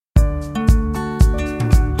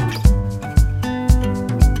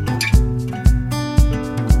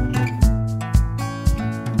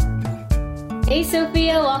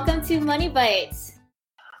Sophia, welcome to MoneyBites.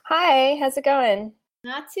 Hi, how's it going?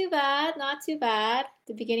 Not too bad, not too bad.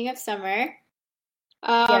 The beginning of summer.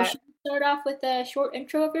 Yeah. Should we start off with a short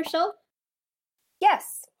intro of yourself?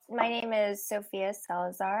 Yes, my name is Sophia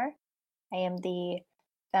Salazar. I am the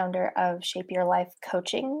founder of Shape Your Life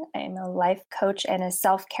Coaching. I am a life coach and a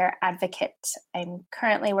self-care advocate. I'm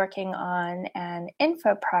currently working on an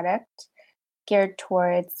info product geared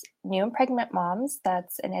towards new and pregnant moms.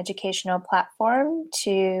 That's an educational platform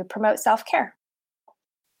to promote self-care.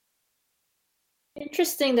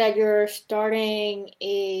 Interesting that you're starting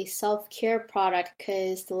a self-care product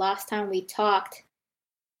because the last time we talked,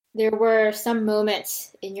 there were some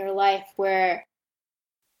moments in your life where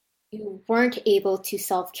you weren't able to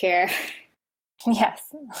self-care. Yes.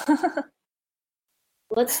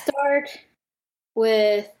 Let's start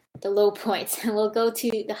with the low points and we'll go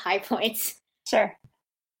to the high points. Sure.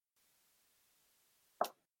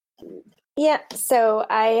 Yeah, so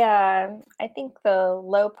I think the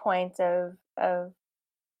low point of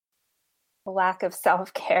lack of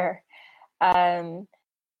self-care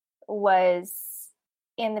was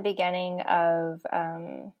in the beginning of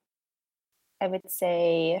I would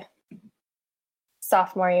say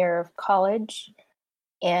sophomore year of college,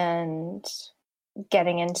 and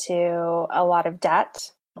getting into a lot of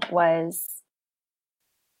debt was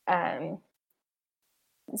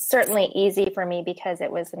certainly easy for me because it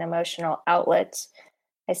was an emotional outlet.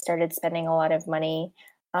 I started spending a lot of money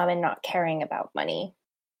and not caring about money.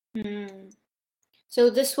 So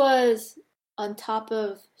this was on top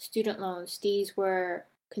of student loans. These were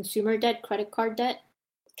consumer debt, credit card debt.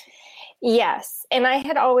 Yes. And I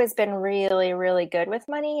had always been really, really good with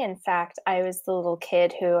money. In fact, I was the little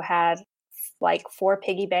kid who had like 4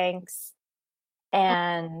 piggy banks,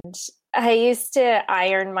 and I used to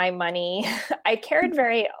iron my money. I cared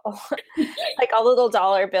very, like all little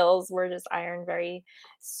dollar bills were just ironed very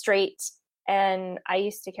straight. And I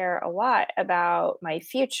used to care a lot about my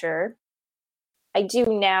future. I do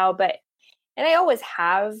now, and I always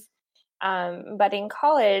have. But in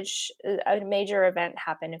college, a major event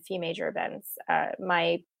happened, a few major events.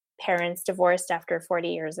 My parents divorced after 40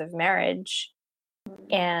 years of marriage,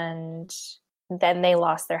 and then they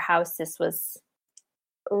lost their house. This was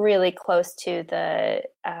really close to the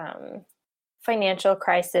financial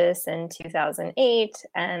crisis in 2008,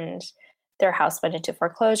 and their house went into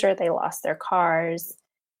foreclosure. They lost their cars.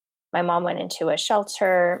 My mom went into a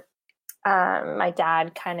shelter. My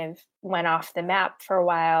dad kind of went off the map for a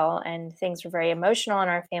while, and things were very emotional in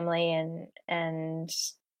our family. And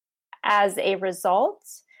as a result,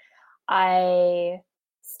 I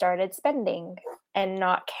started spending and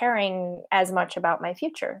not caring as much about my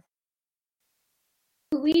future.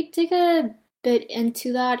 We dig a bit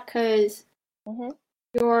into that because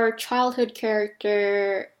your childhood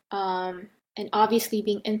character, and obviously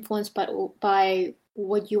being influenced by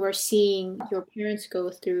what you are seeing your parents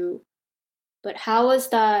go through. But how was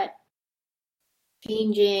that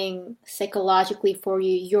changing psychologically for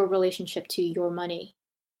you, your relationship to your money?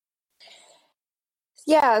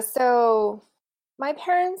 Yeah, so my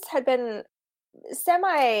parents had been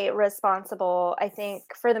semi-responsible, I think,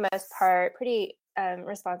 for the most part, pretty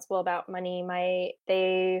responsible about money.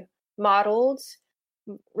 They modeled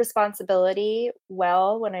responsibility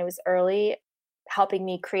well when I was early, helping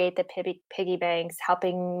me create the piggy banks,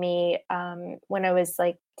 helping me when I was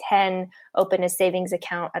like 10 open a savings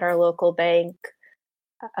account at our local bank.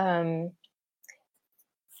 My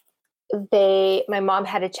mom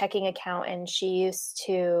had a checking account, and she used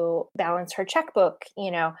to balance her checkbook,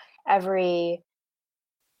 every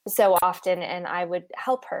so often, and I would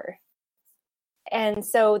help her. And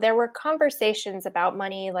so there were conversations about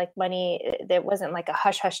money, that wasn't like a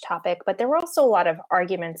hush hush topic, but there were also a lot of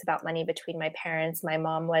arguments about money between my parents. My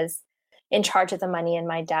mom was in charge of the money and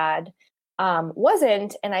my dad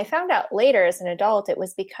wasn't. And I found out later as an adult, it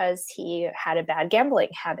was because he had a bad gambling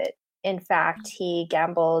habit. In fact, he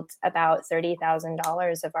gambled about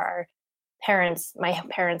 $30,000 of my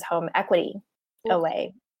parents' home equity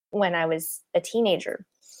away when I was a teenager.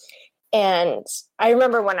 And I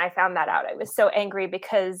remember when I found that out, I was so angry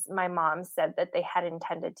because my mom said that they had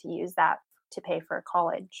intended to use that to pay for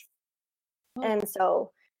college. And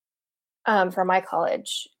so for my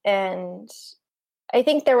college. And I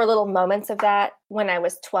think there were little moments of that. When I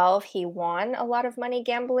was 12, he won a lot of money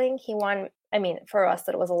gambling. He won, for us,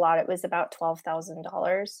 it was a lot. It was about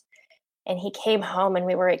 $12,000. And he came home and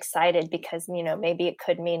we were excited because, maybe it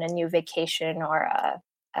could mean a new vacation or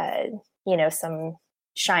some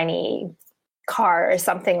shiny car or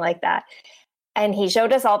something like that. And he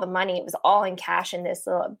showed us all the money. It was all in cash in this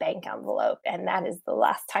little bank envelope. And that is the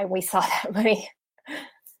last time we saw that money.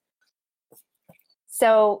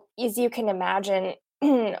 So as you can imagine,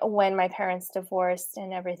 when my parents divorced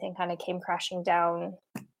and everything kind of came crashing down,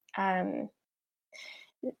 I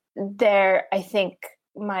think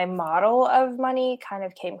my model of money kind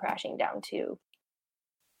of came crashing down too.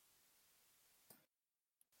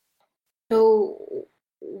 So,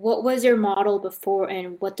 what was your model before,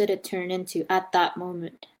 and what did it turn into at that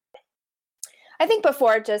moment? I think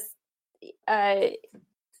before just, my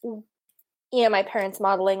parents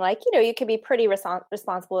modeling, like, you can be pretty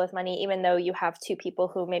responsible with money, even though you have two people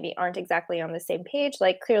who maybe aren't exactly on the same page.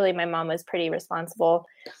 Like, clearly my mom was pretty responsible.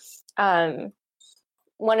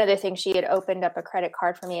 One of the things, she had opened up a credit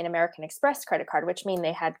card for me, an American Express credit card, which meant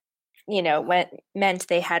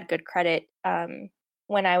they had good credit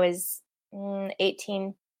when I was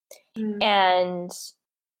 18. And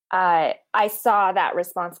I saw that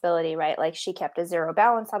responsibility, right? Like, she kept a zero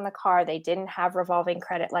balance on the car. They didn't have revolving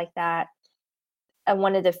credit like that. And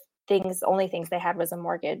one of the only things they had was a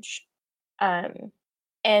mortgage.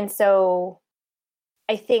 And so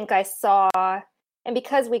I think I saw, and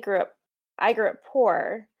because I grew up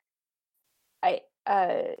poor, I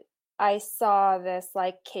saw this,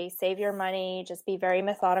 like, okay, save your money, just be very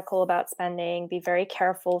methodical about spending, be very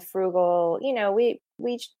careful, frugal.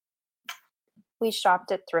 We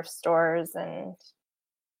shopped at thrift stores and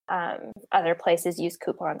other places, used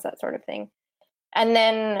coupons, that sort of thing. And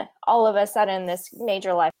then all of a sudden, this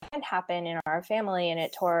major life event happened in our family, and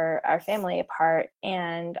it tore our family apart.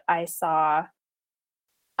 And I saw,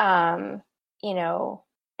 I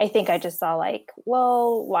think I just saw, like,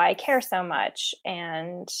 well, why care so much?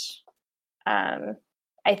 And I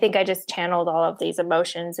think I just channeled all of these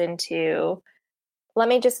emotions into, let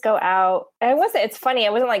me just go out. And it's funny, I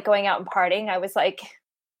wasn't like going out and partying. I was like,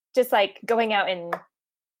 just like going out and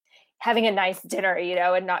having a nice dinner,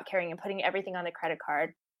 and not caring and putting everything on the credit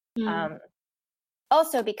card.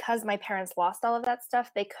 Also, because my parents lost all of that stuff,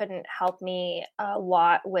 they couldn't help me a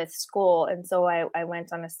lot with school. And so I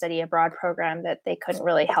went on a study abroad program that they couldn't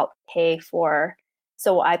really help pay for.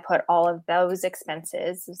 So I put all of those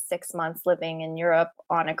expenses of 6 months living in Europe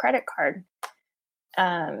on a credit card.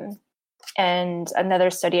 And another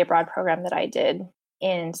study abroad program that I did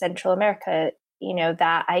in Central America,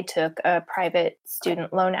 that I took a private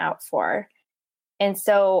student loan out for. And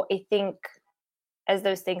so I think as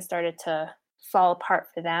those things started to fall apart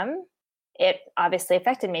for them, it obviously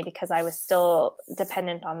affected me because I was still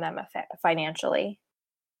dependent on them financially.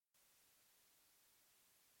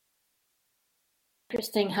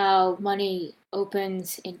 Interesting how money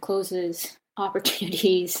opens and closes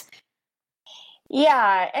opportunities.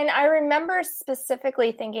 Yeah. And I remember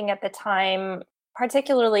specifically thinking at the time,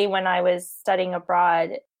 particularly when I was studying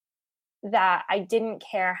abroad, that I didn't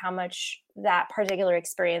care how much that particular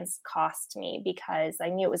experience cost me, because I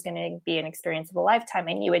knew it was going to be an experience of a lifetime.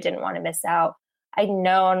 I knew I didn't want to miss out. I'd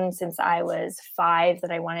known since I was 5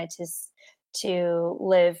 that I wanted to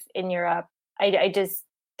live in Europe.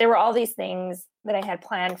 There were all these things that I had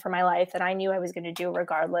planned for my life that I knew I was going to do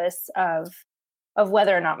regardless of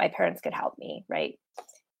whether or not my parents could help me, right?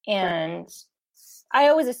 And I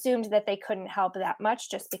always assumed that they couldn't help that much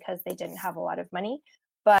just because they didn't have a lot of money.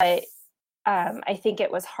 But I think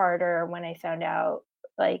it was harder when I found out,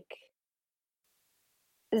 like,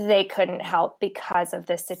 they couldn't help because of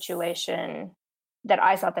this situation that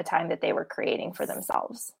I saw at the time that they were creating for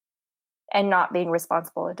themselves and not being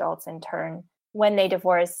responsible adults in turn. When they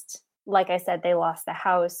divorced, like I said, they lost the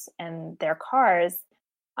house and their cars.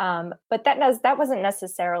 But that wasn't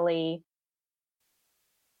necessarily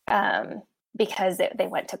because they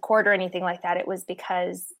went to court or anything like that. It was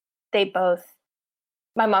because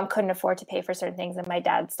my mom couldn't afford to pay for certain things, and my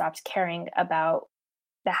dad stopped caring about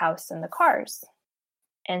the house and the cars.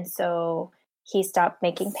 And so he stopped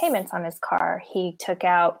making payments on his car. He took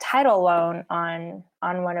out title loan on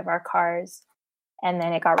one of our cars, and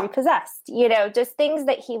then it got repossessed. Just things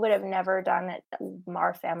that he would have never done, that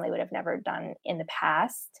our family would have never done in the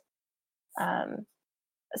past.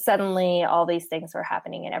 Suddenly all these things were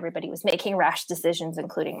happening, and everybody was making rash decisions,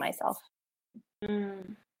 including myself.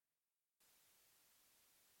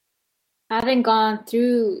 Having gone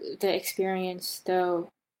through the experience, though,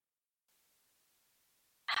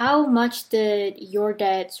 how much did your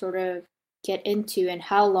dad sort of get into, and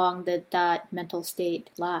how long did that mental state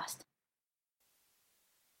last?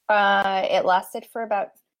 It lasted for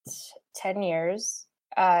about 10 years.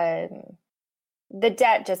 The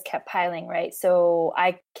debt just kept piling, right? So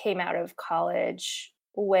I came out of college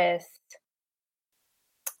with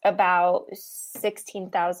about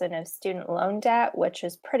 16,000 of student loan debt, which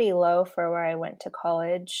is pretty low for where I went to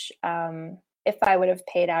college. If I would have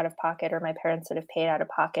paid out of pocket, or my parents would have paid out of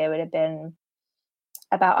pocket, it would have been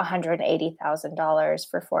about $180,000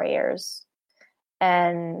 for 4 years.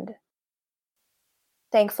 And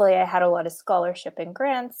thankfully, I had a lot of scholarship and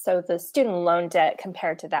grants, so the student loan debt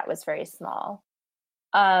compared to that was very small.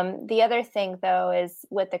 The other thing, though, is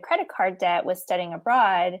with the credit card debt with studying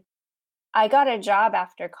abroad, I got a job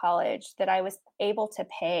after college that I was able to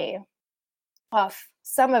pay off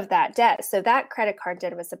some of that debt. So that credit card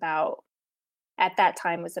debt was at that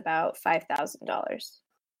time, was about $5,000.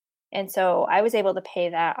 And so I was able to pay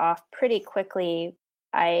that off pretty quickly.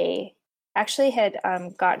 I actually had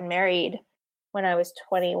gotten married when I was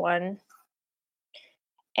 21.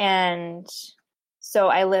 And so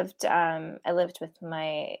I lived with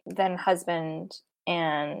my then husband,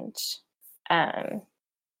 and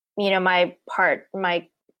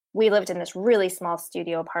we lived in this really small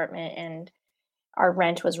studio apartment, and our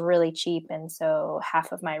rent was really cheap, and so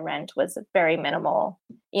half of my rent was very minimal,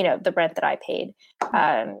 the rent that I paid.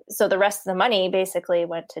 So the rest of the money basically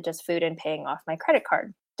went to just food and paying off my credit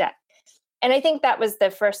card debt. And I think that was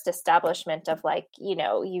the first establishment of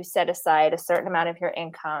you set aside a certain amount of your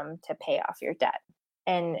income to pay off your debt.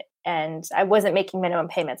 And I wasn't making minimum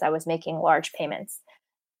payments. I was making large payments.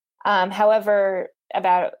 However,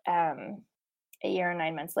 about a year and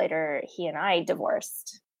 9 months later, he and I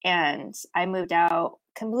divorced, and I moved out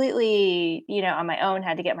completely, on my own,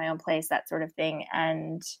 had to get my own place, that sort of thing.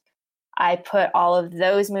 And I put all of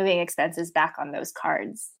those moving expenses back on those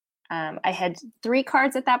cards. I had 3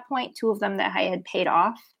 cards at that point, 2 of them that I had paid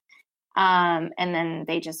off. And then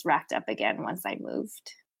they just racked up again once I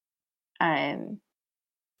moved.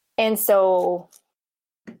 And so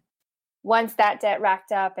once that debt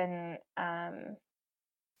racked up, and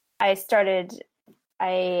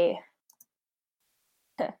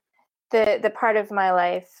the part of my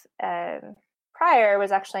life prior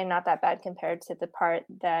was actually not that bad compared to the part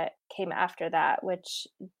that came after that, which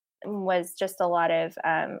was just a lot of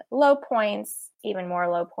low points, even more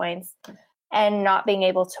low points, and not being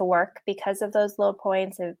able to work because of those low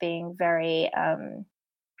points, of being very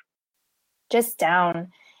just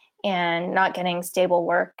down and not getting stable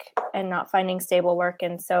work and not finding stable work.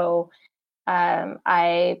 And so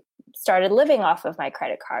I started living off of my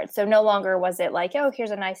credit card. So no longer was it like, oh,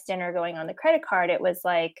 here's a nice dinner going on the credit card. It was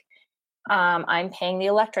like, I'm paying the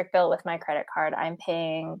electric bill with my credit card. I'm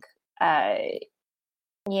paying, the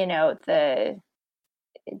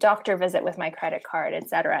doctor visit with my credit card, et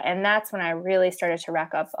cetera. And that's when I really started to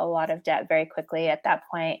rack up a lot of debt very quickly at that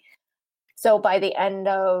point. So by the end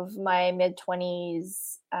of my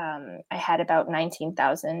mid-20s, I had about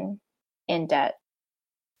 $19,000 in debt.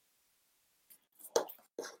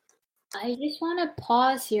 I just want to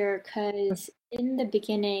pause here because in the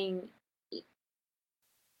beginning,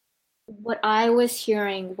 what I was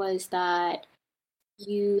hearing was that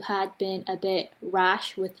you had been a bit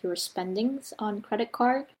rash with your spendings on credit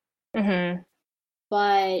card. Mm-hmm.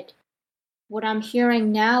 But what I'm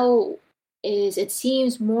hearing now is it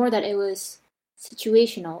seems more that it was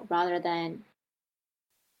situational rather than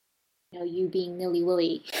you being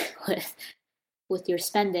nilly-willy with your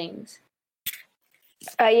spendings.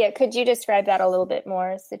 Yeah, could you describe that a little bit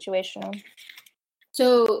more, situational?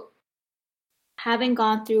 So having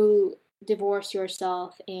gone through divorce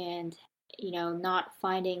yourself and not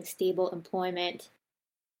finding stable employment,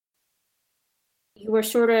 you were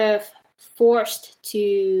sort of forced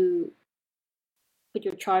to put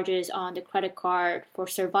your charges on the credit card for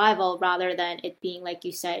survival rather than it being, like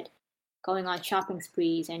you said, going on shopping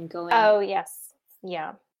sprees and going. Oh, yes.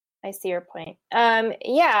 Yeah, I see your point.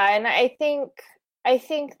 Yeah, and I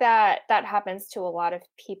think that happens to a lot of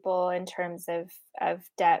people in terms of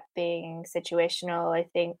debt being situational. I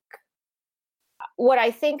think what I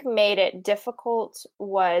think made it difficult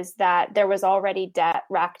was that there was already debt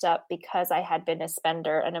racked up because I had been a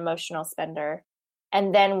spender, an emotional spender.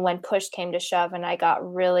 And then when push came to shove and I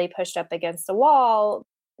got really pushed up against the wall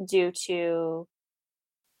due to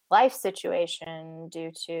life situation,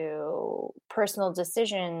 due to personal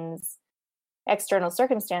decisions, external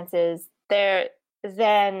circumstances,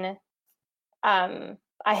 then I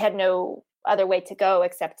had no other way to go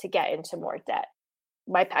except to get into more debt.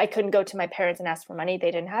 I couldn't go to my parents and ask for money.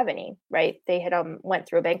 They didn't have any, right? They had went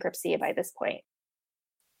through a bankruptcy by this point.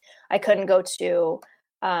 I couldn't go to,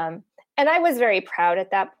 and I was very proud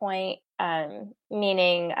at that point,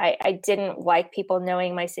 meaning I didn't like people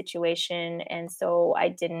knowing my situation. And so I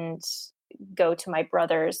didn't go to my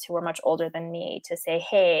brothers who were much older than me to say,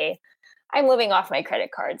 hey, I'm living off my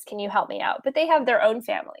credit cards. Can you help me out? But they have their own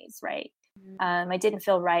families, right? I didn't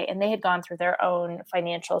feel right. And they had gone through their own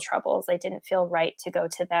financial troubles. I didn't feel right to go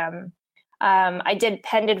to them. I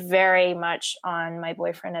depended very much on my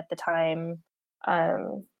boyfriend at the time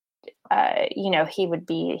he would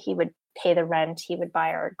pay the rent, he would buy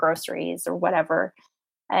our groceries or whatever.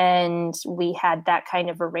 And we had that kind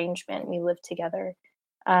of arrangement. We lived together.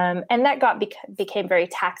 And that became very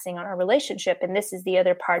taxing on our relationship. And this is the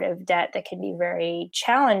other part of debt that can be very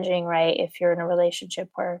challenging, right? If you're in a relationship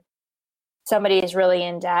where somebody is really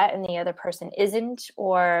in debt and the other person isn't,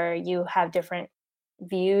 or you have different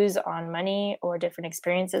views on money or different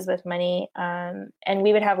experiences with money. And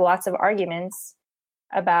we would have lots of arguments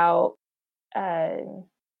about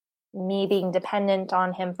me being dependent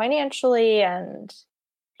on him financially, and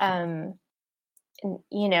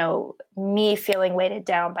me feeling weighted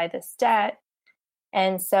down by this debt.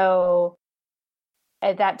 And so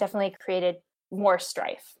that definitely created more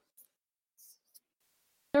strife.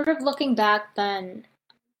 Sort of looking back then,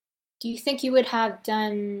 do you think you would have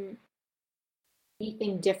done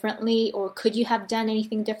anything differently, or could you have done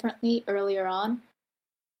anything differently earlier on?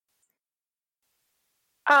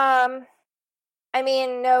 I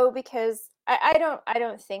mean, no, because I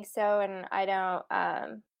don't think so. And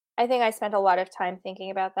I think I spent a lot of time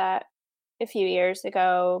thinking about that a few years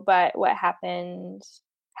ago, but what happened.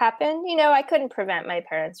 I couldn't prevent my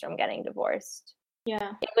parents from getting divorced.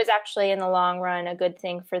 Yeah. It was actually in the long run a good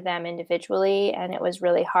thing for them individually, and it was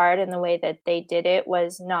really hard, and the way that they did it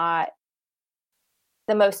was not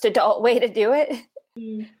the most adult way to do it.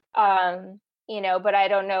 But I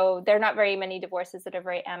don't know, there are not very many divorces that are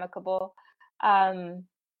very amicable. I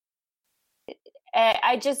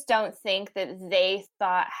just don't think that they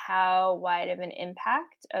thought how wide of an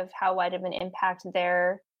impact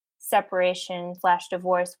their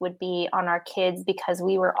separation/divorce would be on our kids, because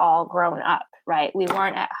we were all grown up, right? We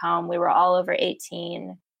weren't at home. We were all over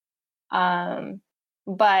 18.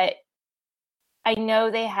 But I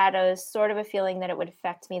know they had a sort of a feeling that it would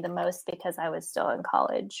affect me the most because I was still in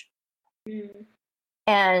college.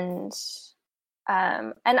 And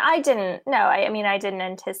I didn't know. I didn't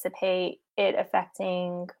anticipate it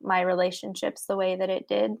affecting my relationships the way that it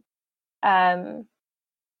did.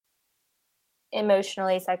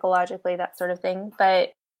 Emotionally, psychologically, that sort of thing.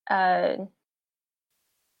 But I'm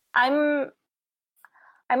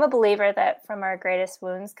a believer that from our greatest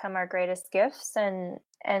wounds come our greatest gifts, and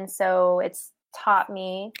so it's taught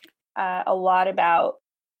me a lot about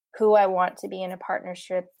who I want to be in a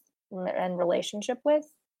partnership and relationship with,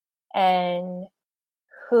 and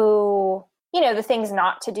who, the things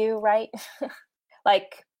not to do, right?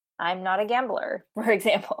 Like, I'm not a gambler, for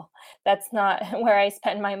example. That's not where I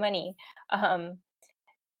spend my money.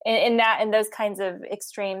 In those kinds of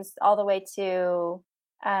extremes, all the way to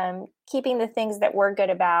keeping the things that were good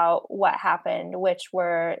about what happened, which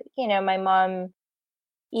were, my mom,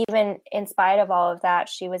 even in spite of all of that,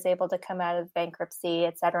 she was able to come out of bankruptcy,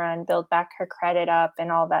 et cetera, and build back her credit up and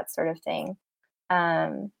all that sort of thing.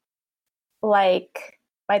 Like,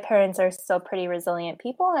 my parents are still pretty resilient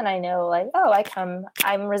people, and I know, like,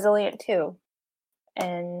 I'm resilient too.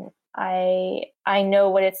 And I know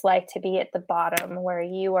what it's like to be at the bottom, where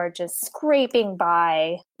you are just scraping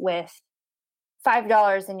by with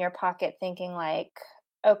 $5 in your pocket, thinking like,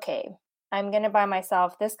 okay, I'm going to buy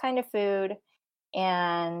myself this kind of food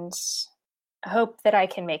and hope that I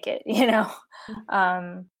can make it,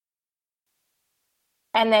 and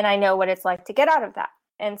then I know what it's like to get out of that.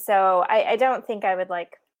 And so I don't think I would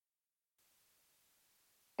like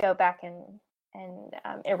go back and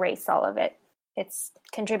erase all of it. It's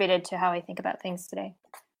contributed to how I think about things today.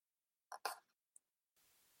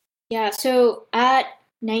 Yeah, so at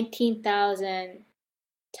 19,000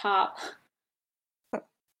 top,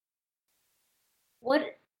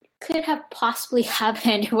 what could have possibly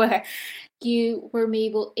happened where you were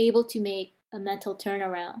able to make a mental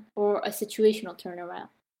turnaround or a situational turnaround?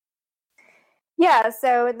 Yeah,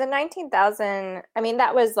 so the 19,000,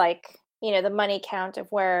 that was like, the money count of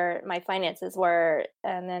where my finances were,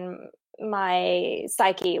 and then my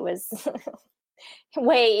psyche was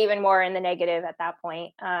way even more in the negative at that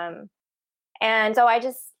point. And so I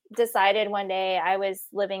just decided one day, I was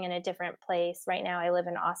living in a different place. Right now I live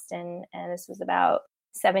in Austin, and this was about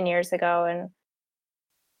 7 years ago, and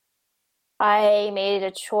I made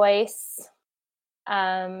a choice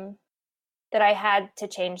that I had to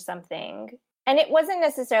change something. And it wasn't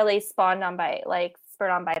necessarily spurred on by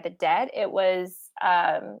the debt. It was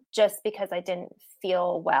just because I didn't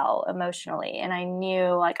feel well emotionally, and I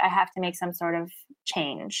knew, like, I have to make some sort of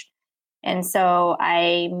change. And so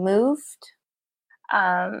I moved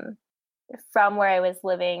from where I was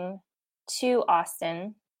living to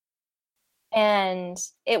Austin, and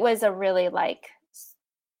it was a really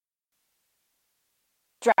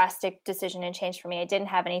drastic decision and change for me. I didn't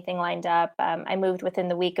have anything lined up. I moved within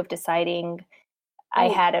the week of deciding I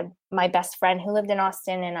had my best friend who lived in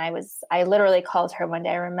Austin, and I literally called her one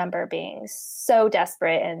day. I remember being so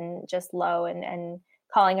desperate and just low, and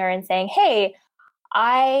calling her and saying, "Hey,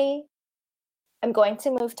 I am going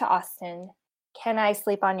to move to Austin. Can I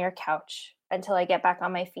sleep on your couch until I get back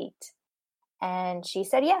on my feet?" And she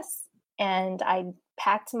said yes. And I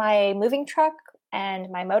packed my moving truck and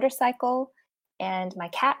my motorcycle and my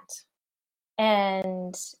cat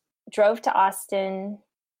and drove to Austin.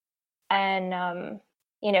 And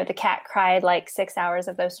the cat cried like 6 hours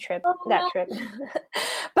of trip. But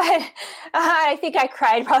I think I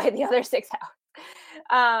cried probably the other 6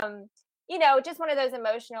 hours. Just one of those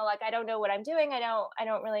emotional, like, I don't know what I'm doing. I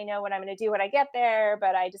don't really know what I'm going to do when I get there,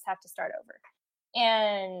 but I just have to start over.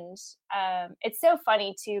 And it's so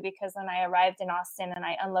funny too, because when I arrived in Austin and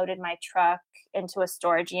I unloaded my truck into a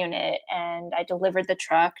storage unit and I delivered the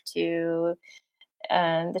truck to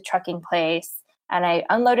the trucking place, and I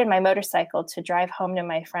unloaded my motorcycle to drive home to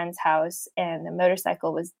my friend's house, and the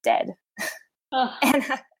motorcycle was dead.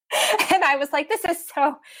 And I was like, this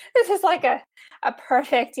is like a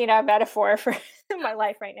perfect, metaphor for my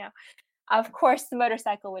life right now. Of course, the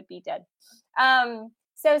motorcycle would be dead.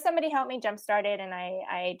 So somebody helped me jumpstart it, and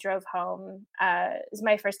I drove home. It was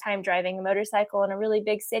my first time driving a motorcycle in a really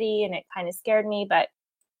big city, and it kind of scared me, but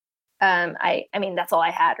I mean, that's all I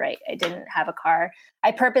had, right? I didn't have a car.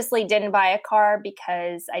 I purposely didn't buy a car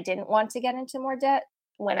because I didn't want to get into more debt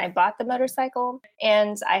when I bought the motorcycle.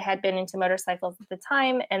 And I had been into motorcycles at the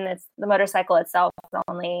time, and the motorcycle itself was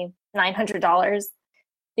only $900.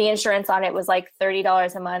 The insurance on it was like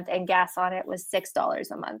 $30 a month, and gas on it was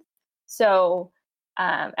 $6 a month. So,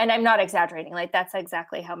 and I'm not exaggerating, like, that's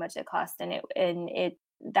exactly how much it cost. And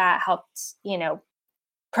that helped,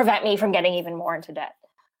 prevent me from getting even more into debt.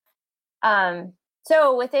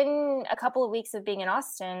 So within a couple of weeks of being in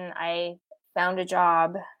Austin, I found a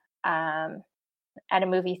job at a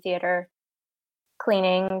movie theater,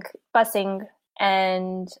 cleaning, bussing,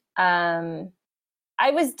 and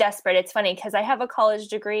I was desperate. It's funny because I have a college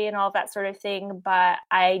degree and all that sort of thing, but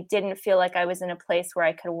I didn't feel like I was in a place where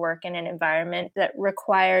I could work in an environment that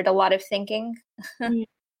required a lot of thinking. Mm.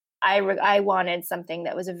 I wanted something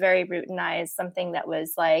that was very routinized, something that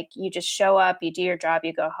was like, you just show up, you do your job,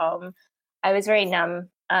 you go home. I was very numb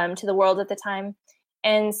to the world at the time.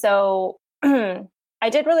 And so I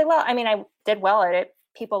did really well. I mean, I did well at it.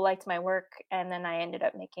 People liked my work. And then I ended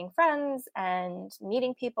up making friends and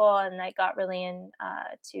meeting people. And I got really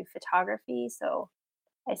into photography. So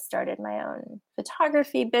I started my own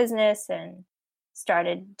photography business and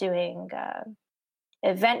started doing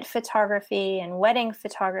event photography and wedding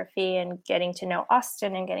photography, and getting to know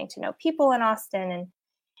Austin and getting to know people in Austin.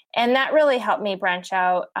 And that really helped me branch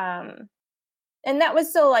out. And that was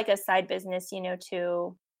still like a side business,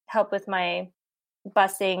 to help with my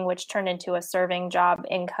busing, which turned into a serving job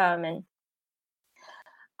income, and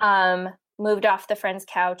moved off the friend's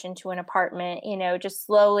couch into an apartment, just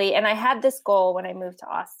slowly. And I had this goal when I moved to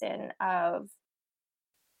Austin of,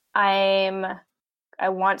 I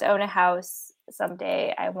want to own a house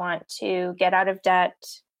someday. I want to get out of debt.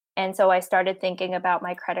 And so I started thinking about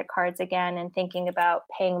my credit cards again, and thinking about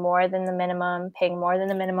paying more than the minimum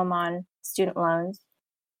on student loans.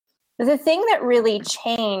 The thing that really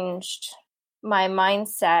changed my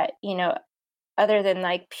mindset, other than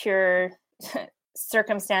like pure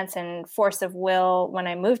circumstance and force of will when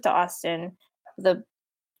I moved to Austin, the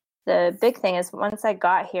big thing is, once I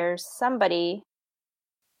got here, somebody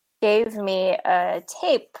gave me a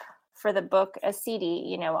tape for the book, a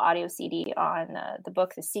CD, audio CD on the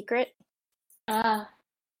book, The Secret. And,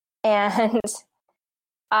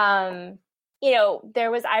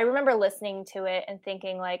 I remember listening to it and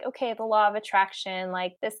thinking like, okay, the law of attraction,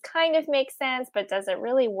 like, this kind of makes sense, but does it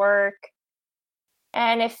really work?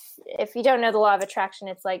 And if you don't know the law of attraction,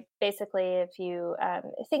 it's like, basically, if you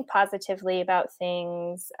think positively about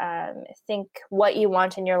things, think what you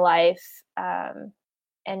want in your life,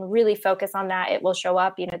 and really focus on that, it will show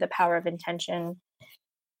up, the power of intention.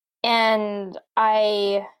 And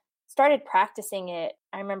I started practicing it.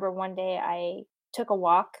 I remember one day I took a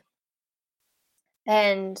walk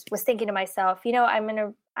and was thinking to myself, I'm going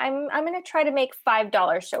to try to make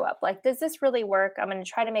 $5 show up. Like, does this really work? I'm going to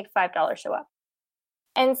try to make $5 show up.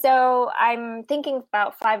 And so I'm thinking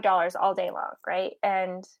about $5 all day long, right?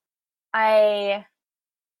 And I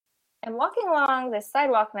am walking along this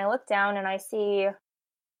sidewalk, and I look down and I see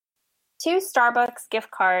 2 Starbucks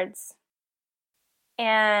gift cards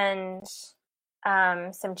and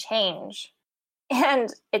some change.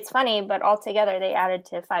 And it's funny, but altogether they added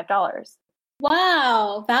to $5.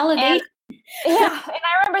 Wow, validation. And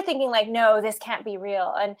I remember thinking like, no, this can't be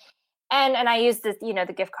real. And I used this,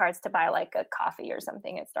 the gift cards to buy like a coffee or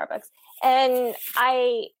something at Starbucks. And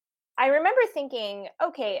I remember thinking,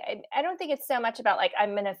 okay, I don't think it's so much about like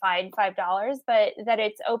I'm going to find $5, but that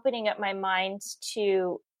it's opening up my mind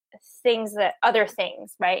to other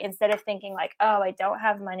things, right? Instead of thinking like, oh, I don't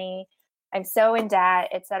have money, I'm so in debt,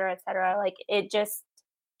 et cetera, et cetera. Like it just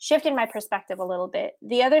shifted my perspective a little bit.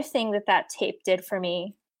 The other thing that tape did for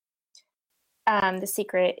me, The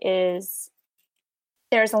Secret, is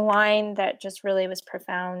there's a line that just really was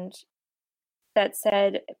profound that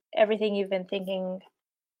said, everything you've been thinking,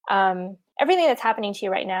 everything that's happening to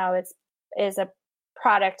you right now is a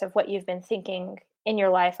product of what you've been thinking in your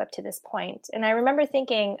life up to this point. And I remember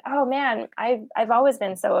thinking, oh man, I've always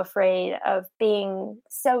been so afraid of being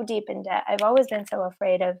so deep in debt. I've always been so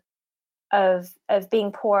afraid of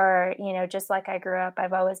being poor, just like I grew up.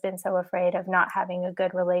 I've always been so afraid of not having a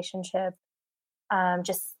good relationship.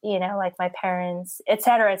 Just, like my parents, et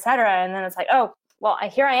cetera, et cetera. And then it's like, oh, well,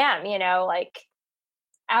 here I am, like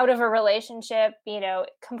out of a relationship,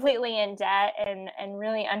 completely in debt and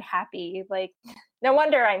really unhappy. Like, no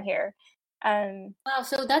wonder I'm here. Wow,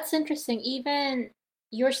 so that's interesting. Even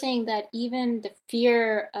you're saying that even the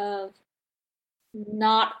fear of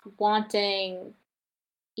not wanting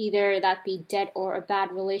either that be debt or a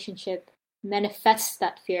bad relationship manifests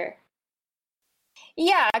that fear.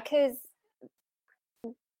 Yeah, because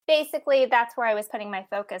basically that's where I was putting my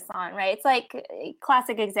focus on, right? It's like a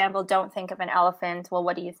classic example, don't think of an elephant. Well,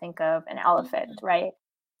 what do you think of an elephant, right?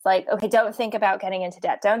 It's like, okay, don't think about getting into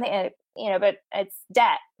debt. Don't think, but it's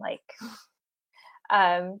debt. Like,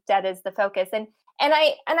 debt is the focus. And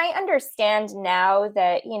I understand now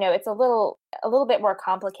that, it's a little bit more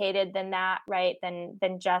complicated than that, right?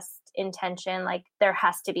 Than just intention. Like there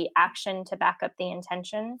has to be action to back up the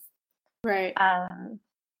intention. Right.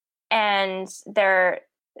 And there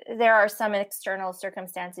are some external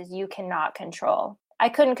circumstances you cannot control. I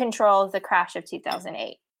couldn't control the crash of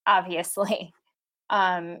 2008, obviously.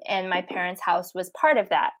 And my parents' house was part of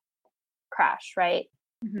that crash, right?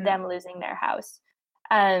 Mm-hmm. Them losing their house.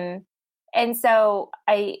 And so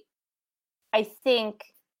I think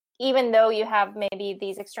even though you have maybe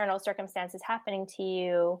these external circumstances happening to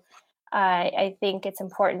you, I think it's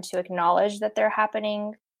important to acknowledge that they're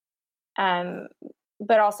happening.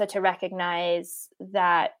 But also to recognize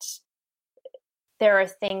that there are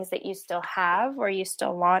things that you still have or you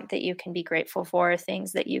still want that you can be grateful for,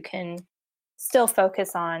 things that you can still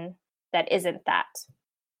focus on that isn't that.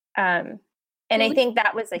 And I think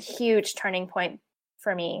that was a huge turning point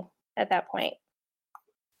for me at that point.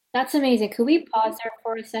 That's amazing. Could we pause there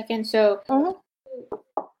for a second? So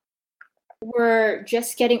we're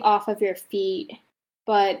just getting off of your feet,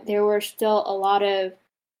 but there were still a lot of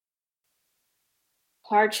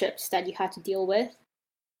hardships that you had to deal with.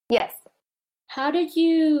 Yes. How did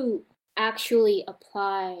you actually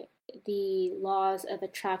apply the laws of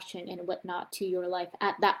attraction and whatnot to your life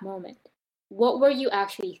at that moment? What were you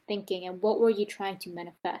actually thinking and what were you trying to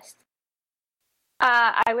manifest?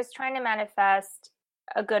 I was trying to manifest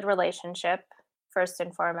a good relationship, first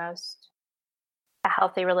and foremost, a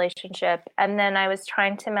healthy relationship. And then I was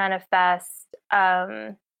trying to manifest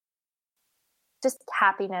just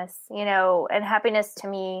happiness, and happiness to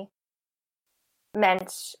me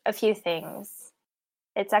meant a few things.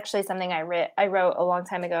 It's actually something I wrote a long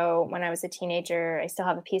time ago when I was a teenager. I still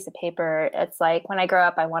have a piece of paper. It's like, when I grow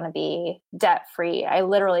up, I want to be debt free. I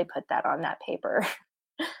literally put that on that paper.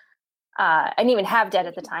 I didn't even have debt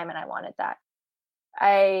at the time, and I wanted that.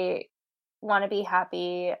 I want to be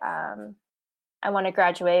happy. I want to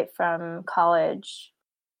graduate from college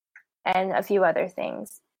and a few other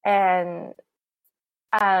things. And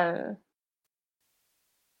I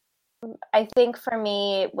think for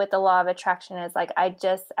me with the law of attraction is like, I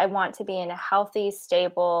want to be in a healthy,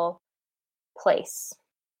 stable place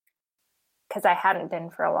because I hadn't been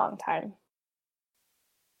for a long time.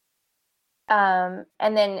 And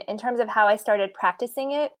then in terms of how I started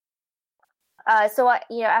practicing it, so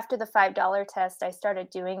after the $5 test, I started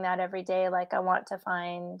doing that every day. Like I want to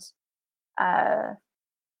find, I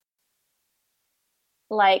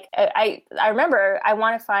remember I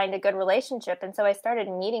want to find a good relationship. And so I started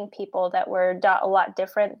meeting people that were a lot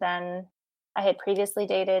different than I had previously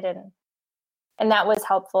dated. And that was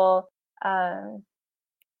helpful.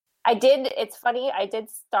 It's funny, I did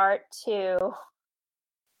start to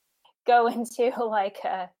go into like,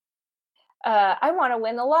 I want to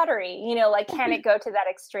win the lottery, like, can it go to that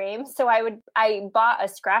extreme? So I bought a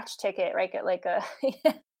scratch ticket, right?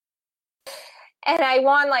 And I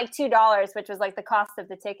won like $2, which was like the cost of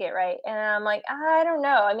the ticket, right? And I'm like, I don't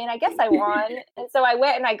know. I mean, I guess I won. And so I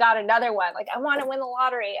went and I got another one. Like, I want to win the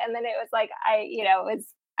lottery. And then it was like,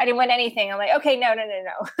 I I didn't win anything. I'm like, okay, no.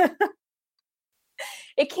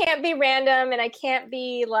 It can't be random, and I can't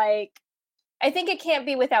be like, I think it can't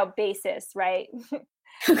be without basis, right?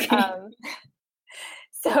 Okay.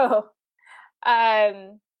 So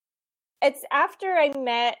it's after I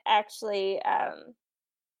met, actually,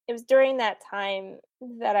 it was during that time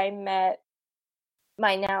that I met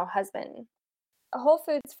my now husband. A Whole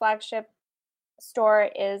Foods flagship store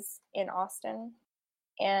is in Austin,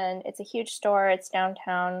 and it's a huge store. It's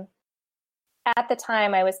downtown. At the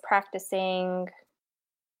time, I was practicing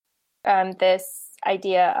this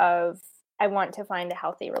idea of I want to find a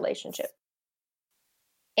healthy relationship.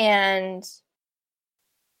 And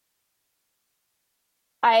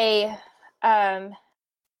I,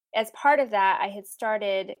 as part of that, I had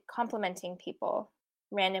started complimenting people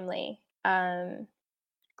randomly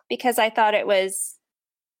because I thought it was,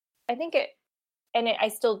 I think it, and I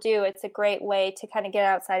still do, it's a great way to kind of get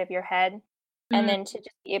outside of your head and then to just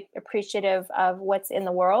be appreciative of what's in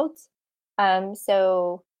the world.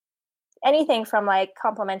 So anything from like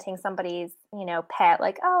complimenting somebody's, pet,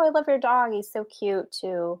 like, oh, I love your dog, he's so cute,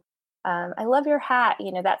 to I love your hat,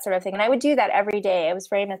 that sort of thing. And I would do that every day. I was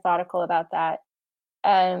very methodical about that.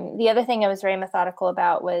 The other thing I was very methodical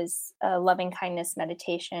about was loving kindness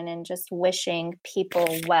meditation and just wishing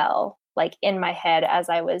people well, like in my head as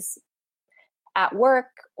I was at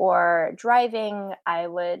work or driving. I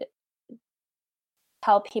would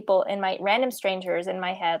tell people, in my random strangers in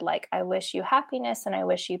my head, like, I wish you happiness and I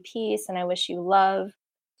wish you peace and I wish you love.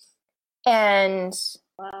 And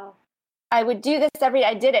Wow. I would do this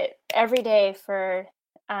I did it every day for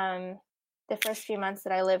the first few months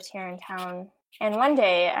that I lived here in town. And one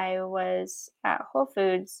day I was at Whole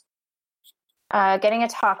Foods getting a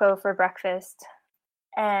taco for breakfast.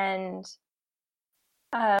 And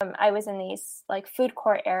I was in these like food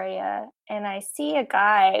court area, and I see a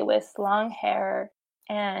guy with long hair,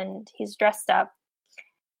 and he's dressed up,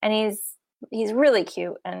 and he's really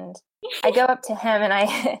cute. And I go up to him and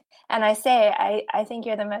I say, I think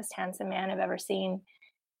you're the most handsome man I've ever seen.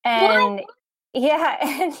 And What? yeah,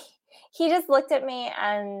 and he just looked at me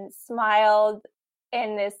and smiled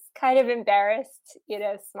in this kind of embarrassed,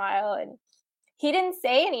 smile. And he didn't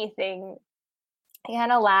say anything. He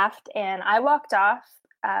kind of laughed, and I walked off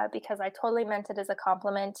because I totally meant it as a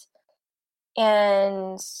compliment,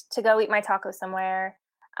 and to go eat my taco somewhere.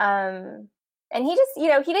 And he just,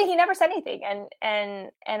 he never said anything.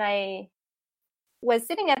 And I was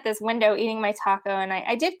sitting at this window eating my taco, and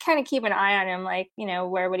I did kind of keep an eye on him, like,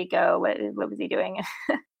 where would he go? What was he doing?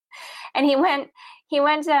 And he went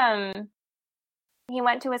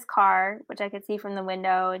to his car, which I could see from the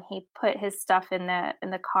window, and he put his stuff in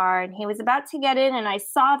the car, and he was about to get in, and I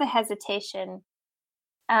saw the hesitation.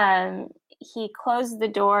 He closed the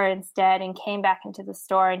door instead and came back into the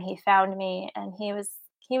store, and he found me, and he was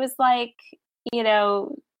like,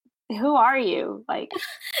 who are you? Like,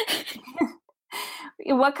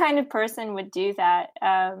 what kind of person would do that?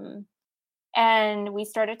 And we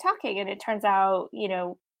started talking, and it turns out,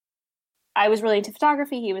 I was really into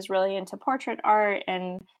photography. He was really into portrait art,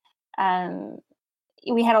 and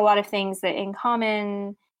we had a lot of things that in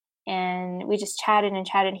common, and we just chatted and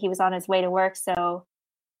chatted. He was on his way to work, so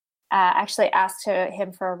actually asked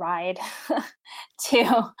him for a ride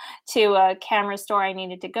to a camera store I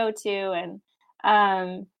needed to go to, and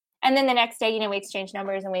then the next day, we exchanged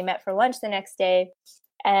numbers, and we met for lunch the next day,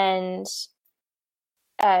 and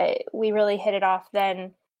we really hit it off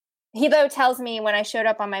then. He, though, tells me when I showed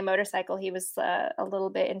up on my motorcycle, he was a little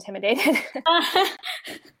bit intimidated.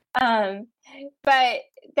 But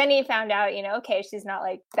then he found out, okay, she's not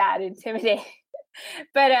like that intimidating.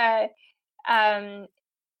 But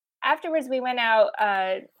afterwards we went out,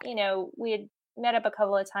 we had met up a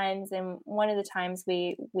couple of times, and one of the times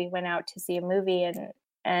we went out to see a movie,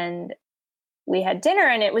 and we had dinner,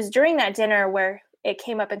 and it was during that dinner where it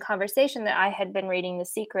came up in conversation that I had been reading The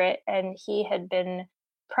Secret, and he had been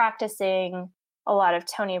practicing a lot of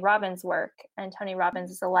Tony Robbins' work. And Tony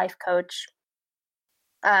Robbins is a life coach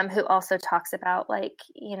who also talks about, like,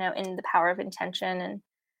 in the power of intention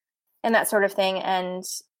and that sort of thing. And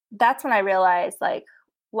that's when I realized, like,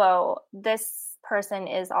 whoa, this person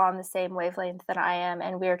is on the same wavelength that I am,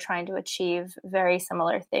 and we are trying to achieve very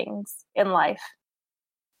similar things in life.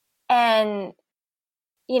 And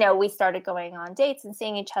we started going on dates and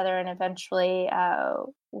seeing each other, and eventually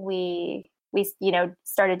we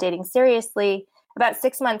started dating seriously. About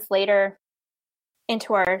 6 months later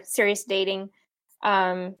into our serious dating,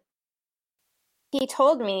 he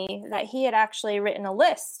told me that he had actually written a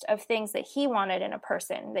list of things that he wanted in a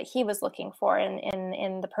person, that he was looking for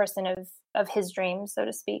in the person of his dreams, so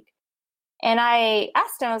to speak. And I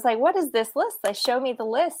asked him, I was like, what is this list? Like, show me the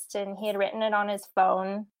list. And he had written it on his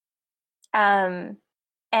phone.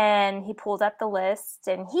 And he pulled up the list,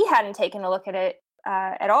 and he hadn't taken a look at it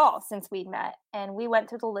at all since we'd met. And we went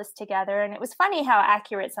through the list together, and it was funny how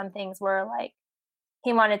accurate some things were. Like,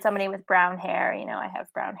 he wanted somebody with brown hair. You know, I have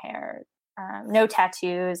brown hair, no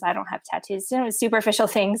tattoos. I don't have tattoos, you know, superficial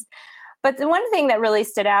things. But the one thing that really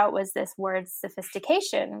stood out was this word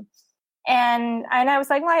sophistication. And I was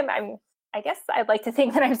like, well, I guess I'd like to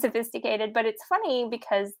think that I'm sophisticated, but it's funny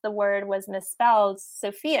because the word was misspelled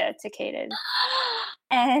Sophia-ticated.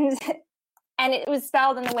 And it was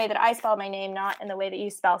spelled in the way that I spelled my name, not in the way that you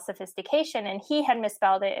spell sophistication. And he had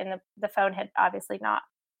misspelled it, and the phone had obviously not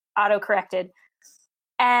auto-corrected.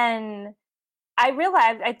 And I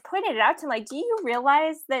realized, I pointed it out to him, like, do you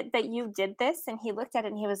realize that you did this? And he looked at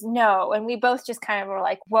it and he was, no. And we both just kind of were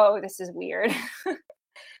like, whoa, this is weird.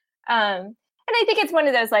 And I think it's one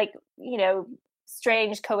of those, like, you know,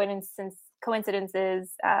 strange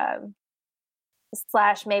coincidences,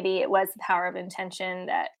 / maybe it was the power of intention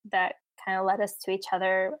that kind of led us to each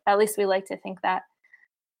other. At least we like to think that.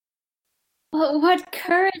 Well, what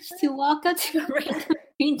courage to walk up to a random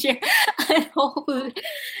stranger at Whole Foods.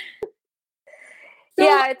 So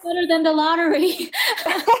yeah, it's better than the lottery.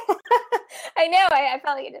 I know. I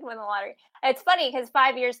felt like I did win the lottery. It's funny because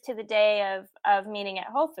 5 years to the day of meeting at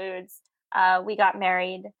Whole Foods, we got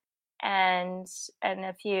married, and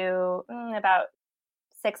about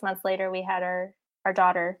 6 months later, we had our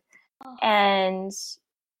daughter. Oh. And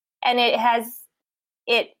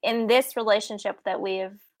it in this relationship that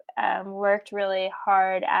we've worked really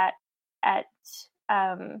hard at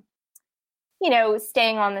you know,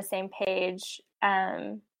 staying on the same page.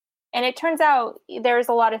 And it turns out there's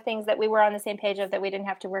a lot of things that we were on the same page of that we didn't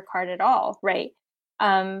have to work hard at all, right?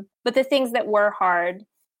 But the things that were hard,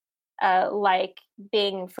 like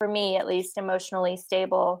being, for me at least, emotionally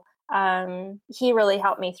stable, he really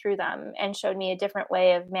helped me through them and showed me a different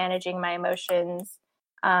way of managing my emotions,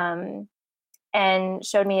 and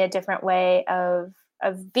showed me a different way of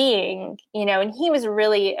being, you know. And he was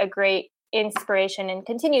really a great inspiration, and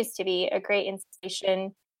continues to be a great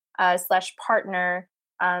inspiration / partner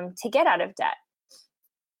to get out of debt.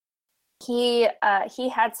 He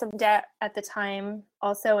had some debt at the time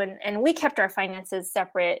also, and we kept our finances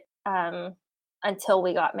separate until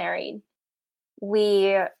we got married.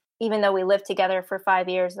 Even though we lived together for 5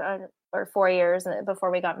 years or 4 years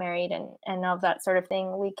before we got married and all of that sort of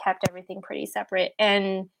thing, we kept everything pretty separate.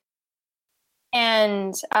 And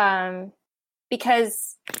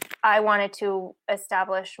because I wanted to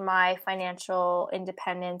establish my financial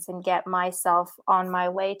independence and get myself on my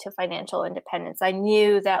way to financial independence, I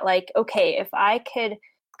knew that, like, okay, if I could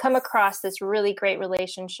come across this really great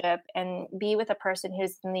relationship and be with a person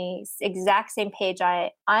who's in the exact same page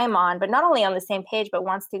I'm on, but not only on the same page, but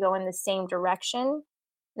wants to go in the same direction,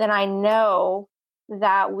 then I know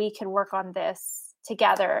that we can work on this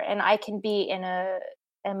together, and I can be in a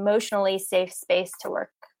emotionally safe space to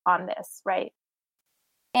work on this, right?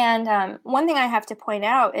 And one thing I have to point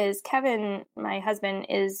out is Kevin, my husband,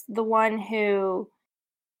 is the one who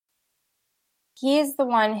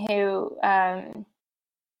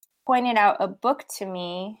pointed out a book to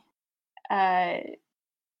me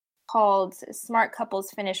called Smart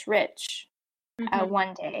Couples Finish Rich.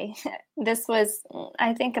 One day. This was,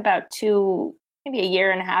 I think, about maybe a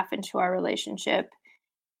year and a half into our relationship.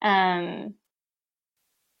 And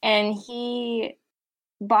he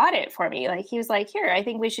bought it for me. Like, he was like, here, I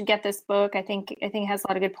think we should get this book. I think it has a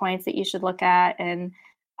lot of good points that you should look at. And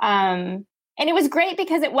it was great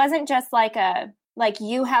because it wasn't just like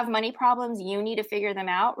you have money problems, you need to figure them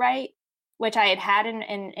out, right? Which I had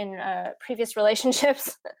in previous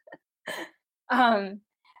relationships.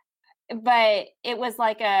 But it was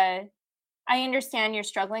like I understand you're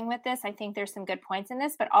struggling with this. I think there's some good points in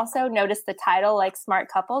this, but also notice the title, like Smart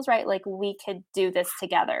Couples, right? Like, we could do this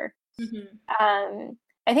together. Mm-hmm.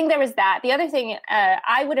 I think there was that. The other thing,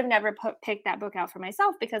 I would have never picked that book out for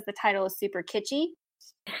myself because the title is super kitschy.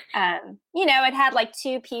 You know, it had like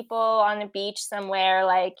two people on a beach somewhere,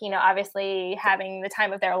 like, you know, obviously having the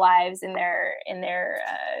time of their lives in their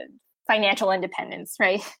financial independence,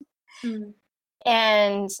 right? Mm.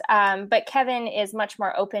 And but Kevin is much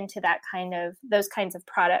more open to those kinds of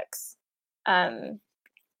products.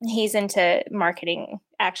 He's into marketing,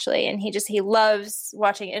 actually, and he loves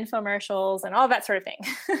watching infomercials and all that sort of thing.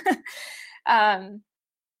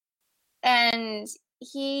 And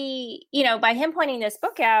he, you know, by him pointing this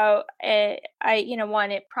book out, it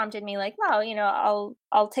prompted me, like, well, you know,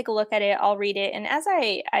 I'll take a look at it, I'll read it. And as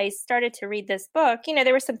I started to read this book, you know,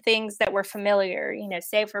 there were some things that were familiar, you know,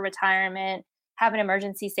 save for retirement, have an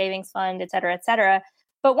emergency savings fund, et cetera, et cetera.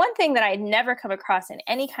 But one thing that I'd never come across in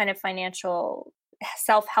any kind of financial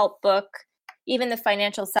self-help book, even the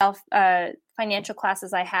financial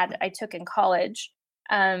classes I took in college,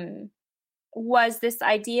 was this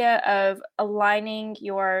idea of aligning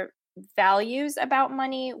your values about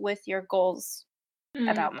money with your goals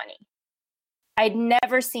about money. I'd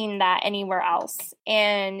never seen that anywhere else.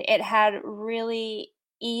 And it had really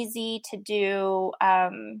easy to do,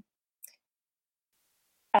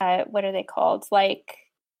 what are they called? Like,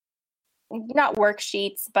 not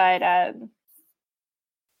worksheets, but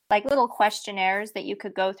like little questionnaires that you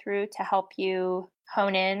could go through to help you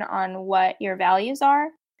hone in on what your values are.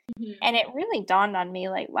 Mm-hmm. And it really dawned on me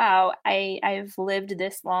like, wow, I've lived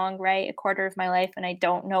this long, right? A quarter of my life, and I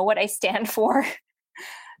don't know what I stand for.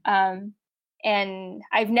 And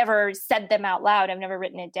I've never said them out loud. I've never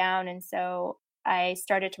written it down. And so I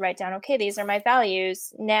started to write down, okay, these are my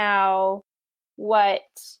values. Now, what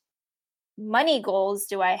money goals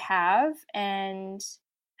do I have? And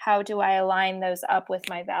how do I align those up with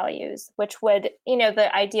my values? Which would,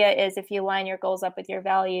 the idea is if you line your goals up with your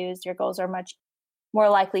values, your goals are much more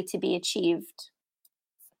likely to be achieved.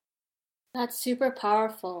 That's super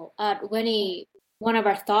powerful. At Winnie, one of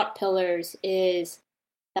our thought pillars is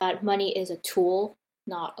that money is a tool,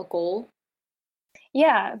 not a goal.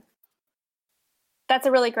 Yeah. That's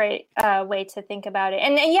a really great way to think about it.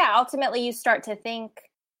 And yeah, ultimately you start to think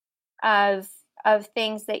of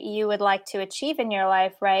things that you would like to achieve in your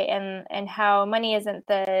life, right? And how money isn't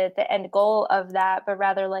the end goal of that, but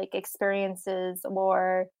rather like experiences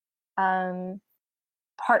or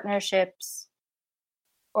partnerships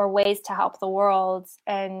or ways to help the world,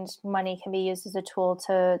 and money can be used as a tool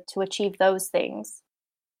to achieve those things.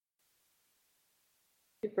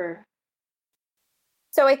 Super.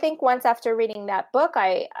 So I think once after reading that book,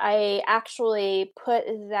 I actually put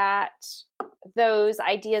those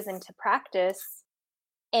ideas into practice,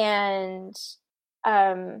 and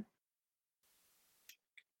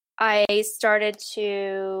I started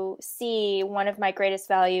to see one of my greatest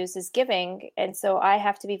values is giving. And so I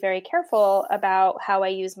have to be very careful about how I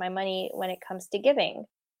use my money when it comes to giving.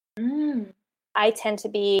 I tend to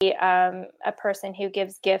be a person who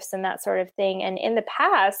gives gifts and that sort of thing. And in the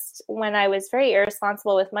past, when I was very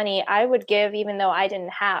irresponsible with money, I would give even though I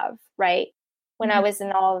didn't have, right? When I was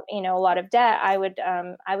in a lot of debt, I would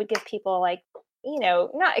give people like,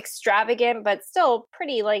 not extravagant, but still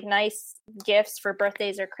pretty like nice gifts for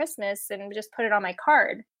birthdays or Christmas, and just put it on my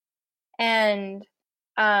card. And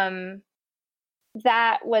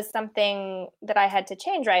that was something that I had to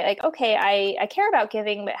change, right? Like, okay, I care about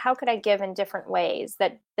giving, but how could I give in different ways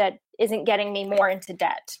that isn't getting me more into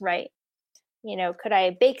debt, right? Could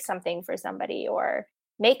I bake something for somebody or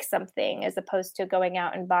make something as opposed to going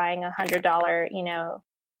out and buying $100,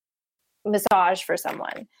 massage for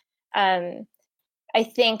someone? I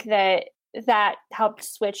think that helped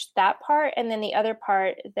switch that part. And then the other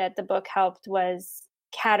part that the book helped was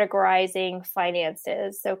categorizing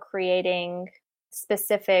finances. So creating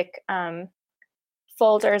specific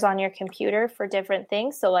folders on your computer for different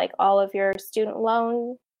things. So like all of your student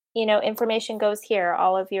loan, information goes here.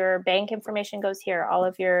 All of your bank information goes here. All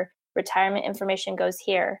of your retirement information goes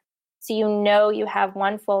here. So you have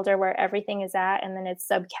one folder where everything is at, and then it's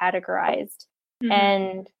subcategorized.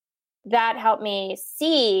 And that helped me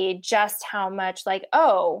see just how much like,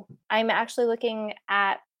 oh, I'm actually looking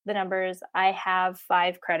at the numbers. I have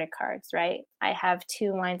 5 credit cards, right? I have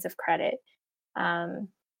 2 lines of credit. And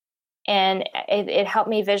it helped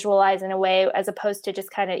me visualize in a way as opposed to just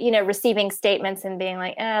kind of, receiving statements and being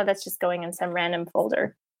like, oh, that's just going in some random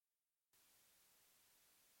folder.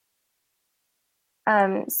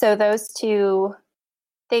 So those 2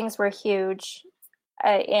 things were huge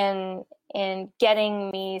in getting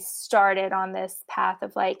me started on this path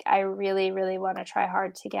of like, I really, really want to try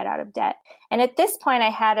hard to get out of debt. And at this point I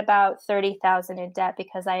had about $30,000 in debt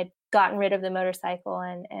because I had gotten rid of the motorcycle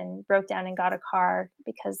and broke down and got a car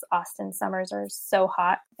because Austin summers are so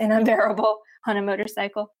hot and unbearable on a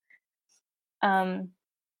motorcycle. And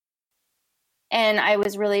I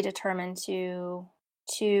was really determined to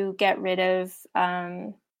get rid of,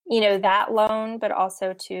 that loan, but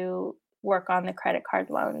also to work on the credit card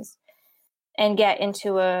loans and get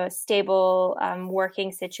into a stable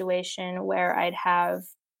working situation where I'd have,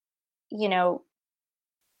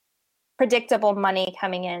 predictable money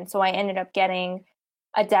coming in. So I ended up getting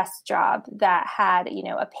a desk job that had,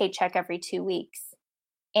 a paycheck every 2 weeks,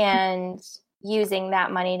 and using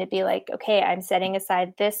that money to be like, okay, I'm setting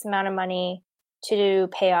aside this amount of money to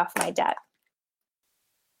pay off my debt.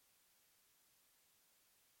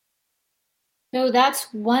 So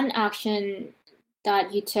that's one action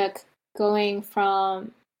that you took going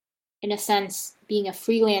from, in a sense, being a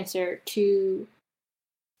freelancer to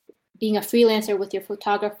being a freelancer with your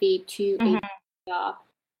photography to a job?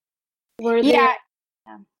 Were there? Yeah.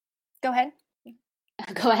 Go ahead.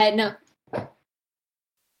 Go ahead. No.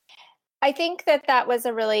 I think that was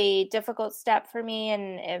a really difficult step for me,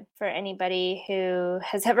 and for anybody who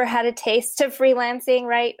has ever had a taste of freelancing,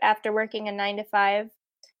 right? After working a 9 to 5,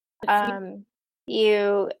 I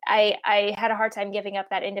had a hard time giving up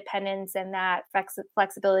that independence and that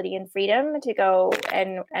flexibility and freedom to go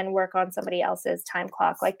and work on somebody else's time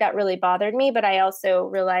clock. Like, that really bothered me, but I also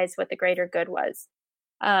realized what the greater good was.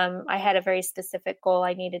 I had a very specific goal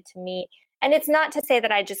I needed to meet. And it's not to say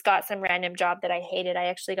that I just got some random job that I hated. I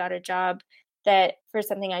actually got a job that for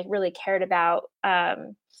something I really cared about,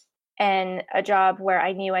 and a job where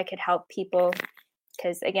I knew I could help people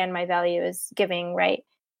because, again, my value is giving, right?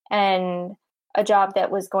 And a job that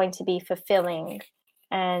was going to be fulfilling.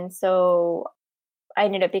 And so I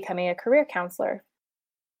ended up becoming a career counselor.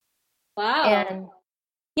 Wow. And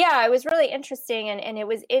yeah, it was really interesting, and it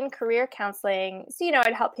was in career counseling. So,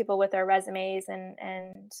 I'd help people with their resumes,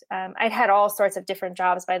 and I'd had all sorts of different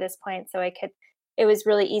jobs by this point, so it was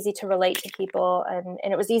really easy to relate to people, and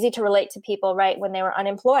it was easy to relate to people, right, when they were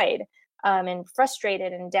unemployed, and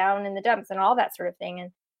frustrated and down in the dumps and all that sort of thing.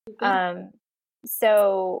 And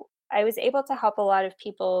so I was able to help a lot of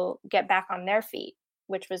people get back on their feet,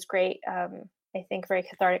 which was great. I think very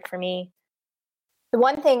cathartic for me. The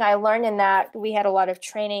one thing I learned in that, we had a lot of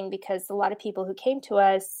training because a lot of people who came to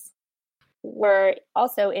us were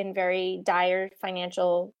also in very dire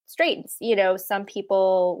financial straits. Some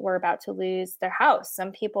people were about to lose their house.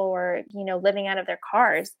 Some people were, living out of their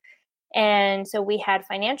cars. And so we had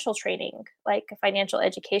financial training, like financial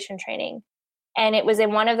education training. And it was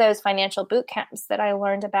in one of those financial boot camps that I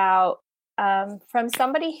learned about, from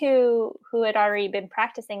somebody who had already been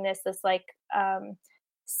practicing this like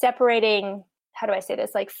separating, how do I say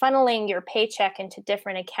this? Like funneling your paycheck into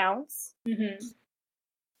different accounts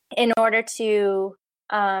in order to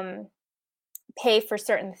pay for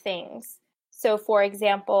certain things. So, for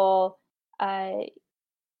example,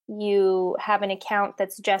 you have an account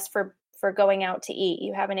that's just for going out to eat.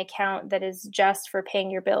 You have an account that is just for paying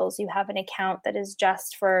your bills. You have an account that is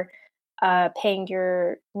just for paying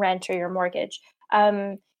your rent or your mortgage.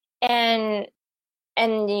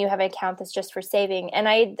 And you have an account that's just for saving. And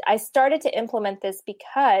I started to implement this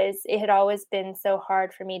because it had always been so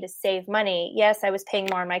hard for me to save money. Yes, I was paying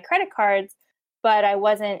more on my credit cards, but I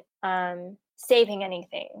wasn't saving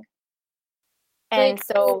anything. And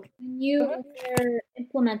so when you were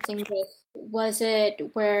implementing this, was it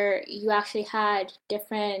where you actually had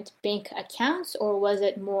different bank accounts, or was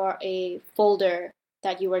it more a folder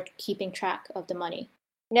that you were keeping track of the money?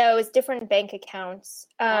 no, it's different bank accounts.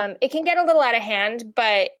 It can get a little out of hand,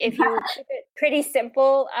 but if you keep it pretty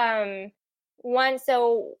simple,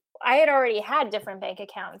 so I had already had different bank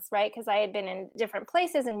accounts, right? Because I had been in different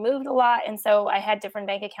places and moved a lot. And so I had different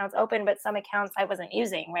bank accounts open, but some accounts I wasn't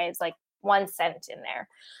using, right? It's like 1 cent in there.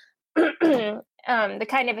 The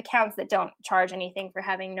kind of accounts that don't charge anything for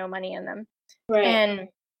having no money in them. Right.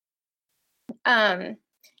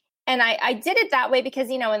 And I did it that way because,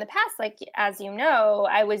 in the past, like, as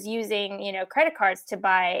I was using, credit cards to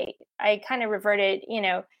buy. I kind of reverted, in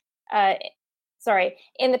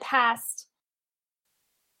the past,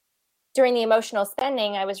 during the emotional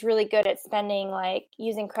spending, I was really good at spending, like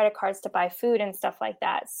using credit cards to buy food and stuff like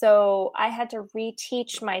that. So I had to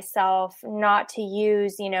reteach myself not to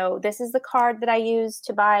use, this is the card that I use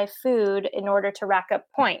to buy food in order to rack up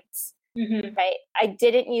points. Right? I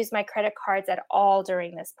didn't use my credit cards at all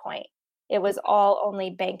during this point. It was all only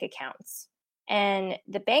bank accounts. And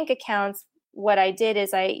the bank accounts, what I did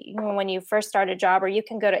is when you first start a job, or you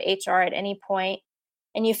can go to HR at any point,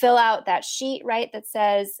 and you fill out that sheet, right, that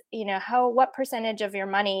says, what percentage of your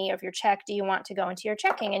money, of your check, do you want to go into your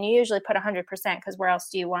checking? And you usually put 100%, because where else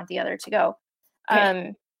do you want the other to go?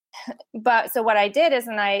 Okay. But so what I did is,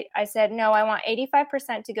 and I said, no, I want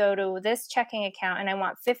 85% to go to this checking account, and I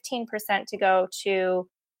want 15% to go to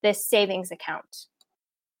this savings account.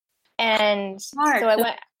 And Smart. So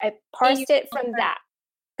I parsed it from that.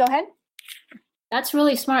 Go ahead. That's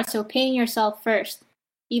really smart. So paying yourself first,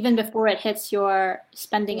 even before it hits your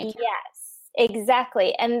spending account. Yes,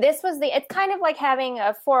 exactly. And this was it's kind of like having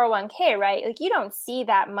a 401k, right? Like, you don't see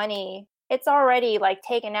that money. It's already like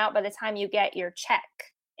taken out by the time you get your check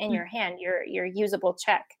in your hand, your usable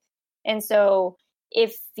check. And so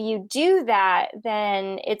if you do that,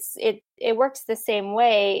 then it works the same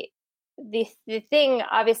way. The thing,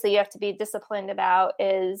 obviously, you have to be disciplined about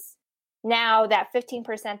is now that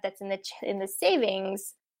 15% that's in the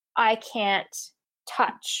savings, I can't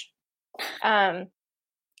touch.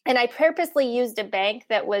 And I purposely used a bank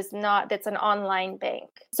that's an online bank,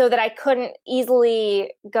 so that I couldn't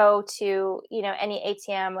easily go to, any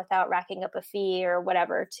ATM without racking up a fee or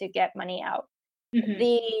whatever to get money out. Mm-hmm.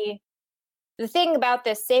 The thing about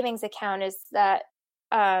this savings account is that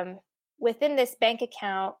within this bank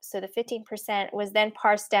account, so the 15% was then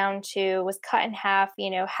was cut in half.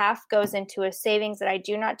 Half goes into a savings that I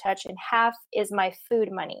do not touch, and half is my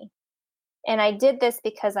food money. And I did this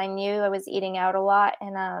because I knew I was eating out a lot,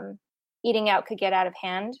 and eating out could get out of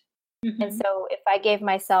hand. Mm-hmm. And so if I gave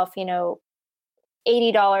myself, $80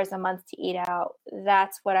 a month to eat out,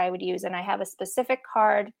 that's what I would use. And I have a specific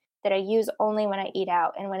card that I use only when I eat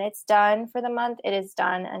out. And when it's done for the month, it is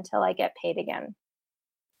done until I get paid again.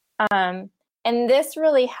 And this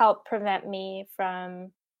really helped prevent me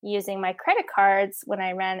from using my credit cards when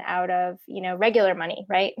I ran out of, regular money,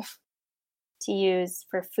 right? To use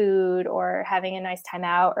for food or having a nice time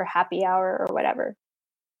out or happy hour or whatever.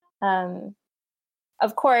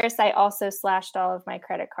 Of course, I also slashed all of my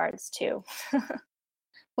credit cards too.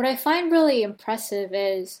 What I find really impressive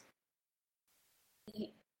is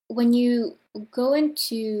when you go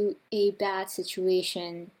into a bad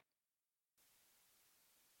situation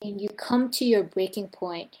and you come to your breaking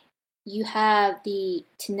point, you have the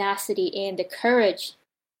tenacity and the courage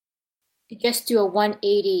to just do a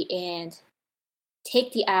 180 and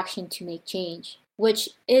take the action to make change, which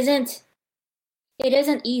isn't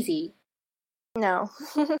easy. No.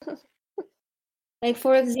 Like,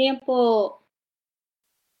 for example,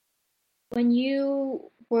 when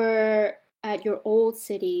you were at your old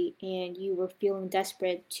city and you were feeling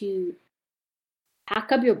desperate to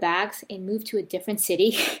pack up your bags and move to a different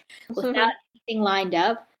city without anything lined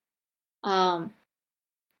up, um,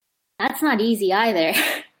 that's not easy either.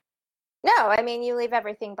 No, I mean, you leave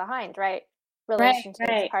everything behind, right? Right, Relationships,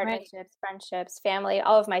 right, right. partnerships, friendships, family.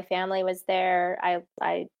 All of my family was there.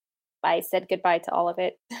 I said goodbye to all of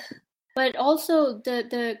it. But also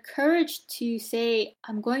the courage to say,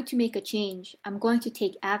 I'm going to make a change, I'm going to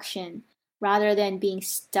take action, rather than being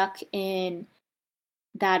stuck in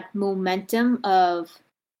that momentum of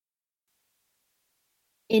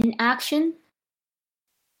inaction.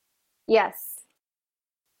 Yes.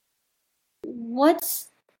 What's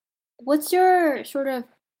what's your sort of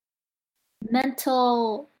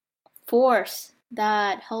mental force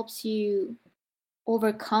that helps you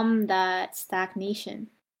overcome that stagnation?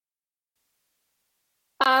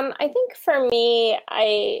 I think for me,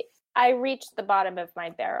 I reached the bottom of my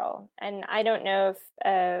barrel, and I don't know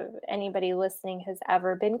if anybody listening has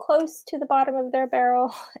ever been close to the bottom of their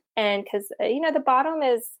barrel, and because the bottom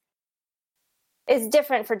is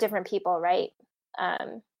different for different people, right?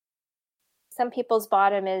 Um, some people's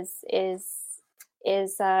bottom is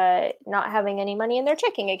not having any money in their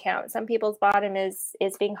checking account. Some people's bottom is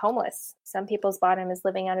being homeless. Some people's bottom is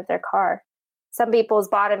living out of their car. Some people's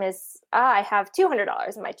bottom is I have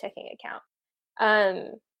 $200 in my checking account.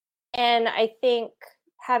 And I think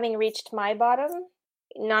having reached my bottom,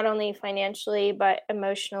 not only financially but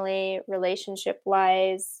emotionally, relationship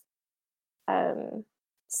wise,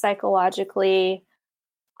 psychologically,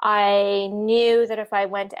 I knew that if I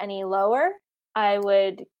went any lower, I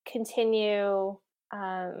would continue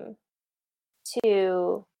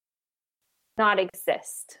to not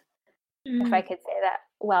exist, if I could say that.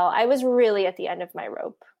 Well, I was really at the end of my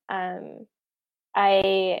rope.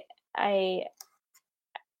 I I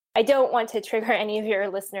I don't want to trigger any of your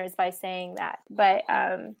listeners by saying that, but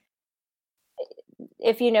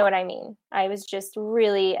if you know what I mean, I was just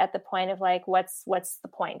really at the point of like, what's the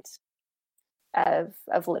point of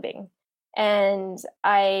living? And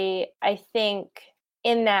I think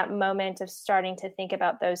in that moment of starting to think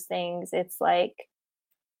about those things, it's like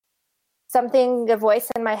a voice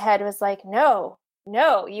in my head was like, no,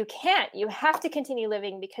 you can't. You have to continue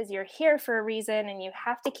living because you're here for a reason and you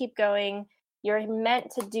have to keep going. You're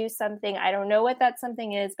meant to do something. I don't know what that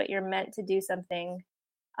something is, but you're meant to do something.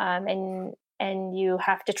 And you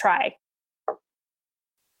have to try.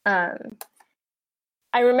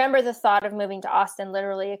 I remember the thought of moving to Austin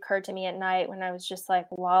literally occurred to me at night when I was just like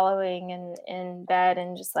wallowing in bed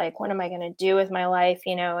and just like, what am I going to do with my life?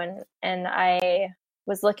 And I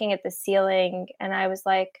was looking at the ceiling and I was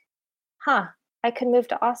like, I could move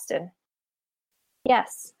to Austin.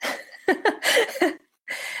 Yes.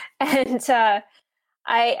 And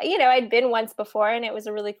I'd been once before and it was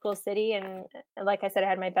a really cool city. And like I said, I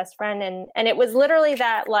had my best friend and it was literally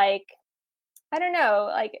that, like, I don't know,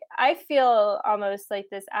 like I feel almost like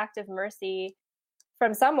this act of mercy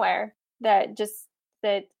from somewhere that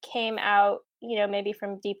came out, maybe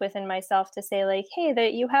from deep within myself to say like, hey,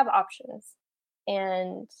 that you have options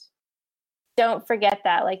and don't forget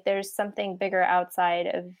that. Like, there's something bigger outside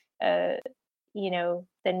of,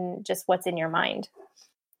 than just what's in your mind.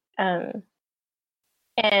 And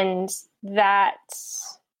that,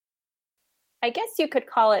 I guess you could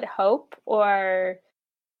call it hope or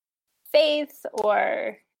faith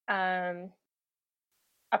or a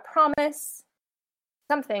promise,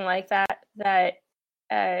 something like that, that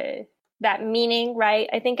meaning, right?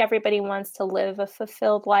 I think everybody wants to live a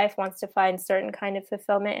fulfilled life, wants to find certain kind of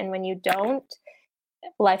fulfillment. And when you don't,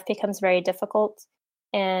 life becomes very difficult.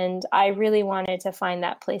 And I really wanted to find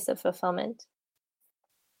that place of fulfillment.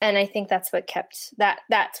 And I think that's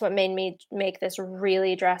what made me make this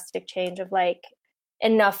really drastic change of like,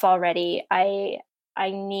 enough already. I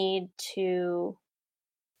need to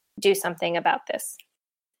do something about this.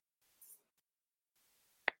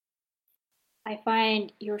 I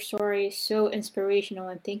find your story so inspirational,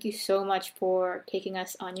 and thank you so much for taking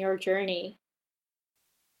us on your journey.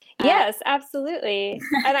 Yes, absolutely.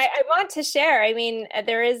 And I want to share, I mean,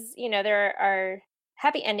 there are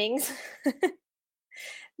happy endings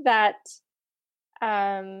that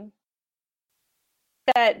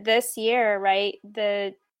that this year, right,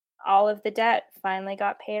 all of the debt finally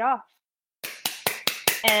got paid off.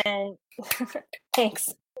 And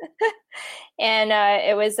thanks. And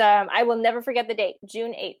it was I will never forget the date,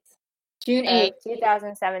 June 8th. June 8th,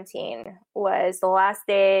 2017 was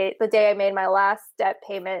the day I made my last debt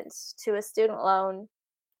payment to a student loan.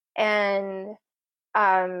 And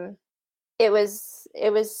it was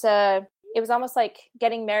almost like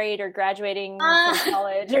getting married or graduating from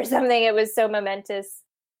college or something. It was so momentous,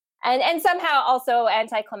 and somehow also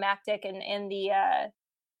anticlimactic, and in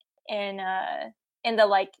the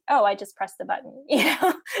like, oh, I just pressed the button,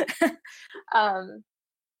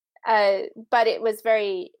 but it was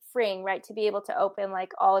very freeing, right, to be able to open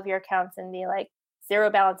like all of your accounts and be like zero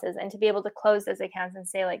balances, and to be able to close those accounts and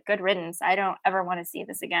say like, good riddance, I don't ever want to see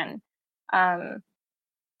this again. To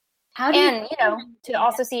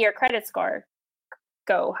also see your credit score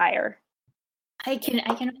go higher. I can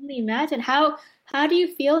only imagine. How do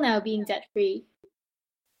you feel now being debt free?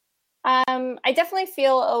 I definitely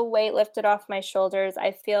feel a weight lifted off my shoulders.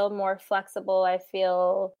 I feel more flexible. I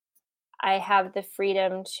feel I have the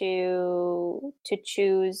freedom to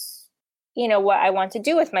choose, what I want to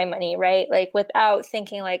do with my money, right? Like, without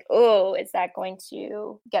thinking like, oh, is that going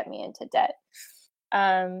to get me into debt?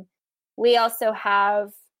 We also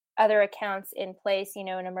have other accounts in place, an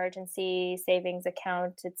emergency savings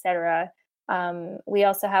account, etc. We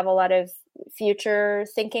also have a lot of future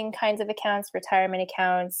thinking kinds of accounts, retirement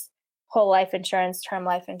accounts, whole life insurance, term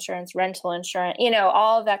life insurance, rental insurance,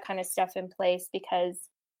 all of that kind of stuff in place, because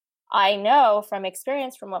I know from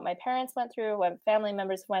experience, from what my parents went through, what family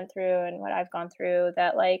members went through, and what I've gone through,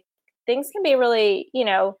 that like things can be really,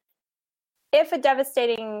 if a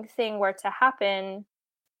devastating thing were to happen,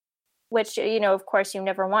 which, of course you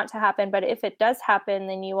never want to happen, but if it does happen,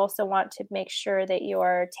 then you also want to make sure that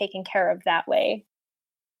you're taken care of that way.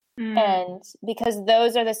 And because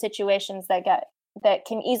those are the situations that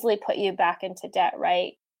can easily put you back into debt,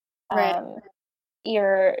 right? Right.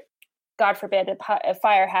 God forbid, a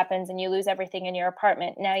fire happens and you lose everything in your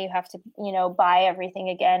apartment. Now you have to, buy everything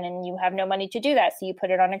again, and you have no money to do that. So you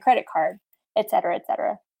put it on a credit card, et cetera, et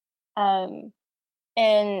cetera.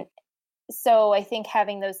 And so I think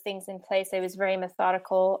having those things in place, I was very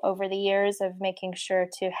methodical over the years of making sure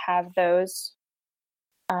to have those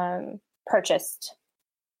purchased,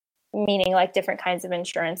 meaning like different kinds of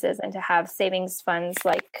insurances, and to have savings funds,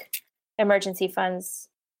 like emergency funds,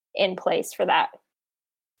 in place for that.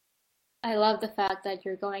 I love the fact that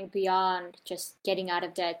you're going beyond just getting out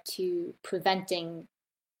of debt to preventing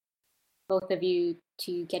both of you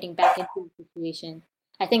to getting back into the situation.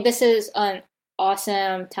 I think this is an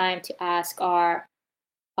awesome time to ask our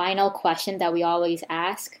final question that we always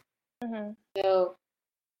ask. Mm-hmm. So,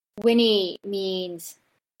 Winnie means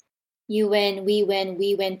you win, we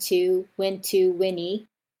win too, Winnie.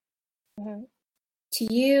 Mm-hmm.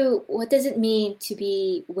 To you, what does it mean to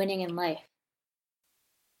be winning in life?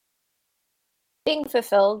 Being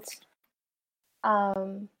fulfilled.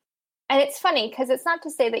 And it's funny because it's not to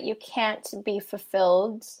say that you can't be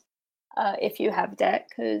fulfilled if you have debt,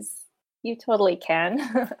 because you totally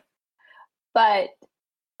can. But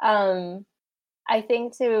I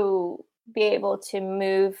think to be able to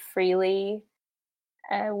move freely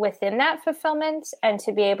within that fulfillment, and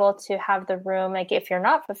to be able to have the room, like if you're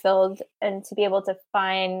not fulfilled, and to be able to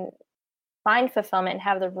find fulfillment and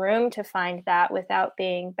have the room to find that without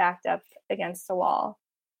being backed up against a wall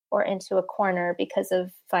or into a corner because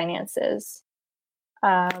of finances,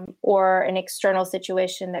 or an external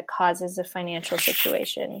situation that causes a financial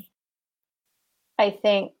situation. I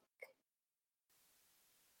think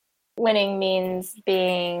winning means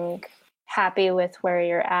being happy with where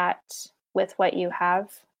you're at with what you have.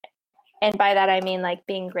 And by that, I mean like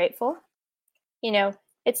being grateful. You know,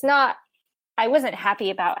 it's not, I wasn't happy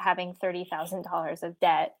about having $30,000 of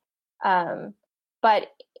debt. But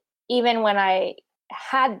even when I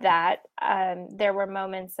had that, there were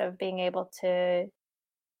moments of being able to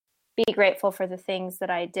be grateful for the things that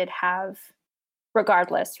I did have,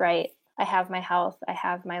 regardless, right? I have my health, I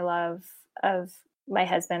have my love of my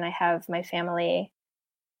husband, I have my family,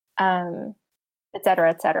 et cetera,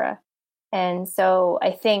 et cetera. And so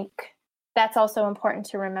I think that's also important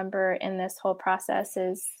to remember in this whole process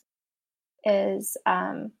is there's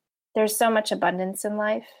so much abundance in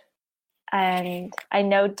life. And I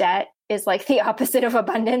know debt is like the opposite of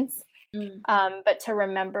abundance. But to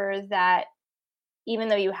remember that even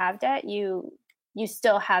though you have debt, you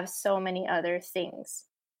still have so many other things.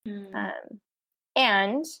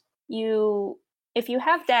 And if you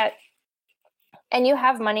have debt and you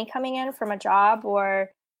have money coming in from a job or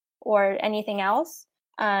anything else,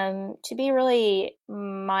 to be really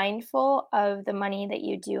mindful of the money that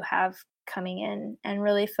you do have coming in and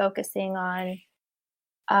really focusing on,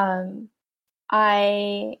 I'm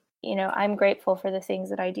grateful for the things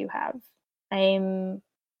that I do have. I'm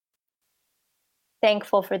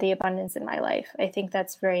thankful for the abundance in my life. I think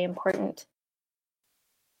that's very important.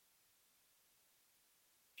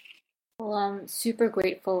 Well, I'm super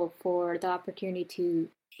grateful for the opportunity to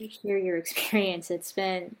hear your experience. It's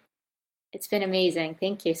been amazing.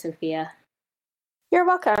 Thank you, Sophia. You're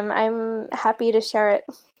welcome. I'm happy to share it.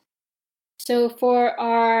 So for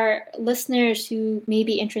our listeners who may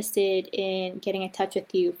be interested in getting in touch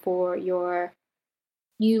with you for your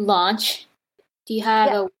new launch, do you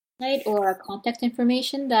have a website or a contact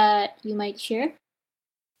information that you might share?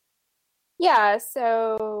 Yeah,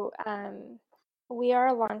 so we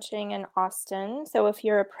are launching in Austin. So if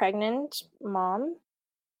you're a pregnant mom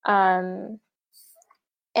and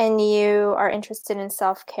you are interested in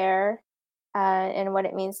self-care and what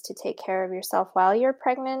it means to take care of yourself while you're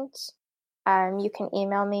pregnant, you can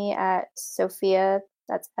email me at Sophia,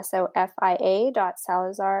 that's SOFIA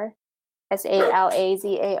 .Salazar,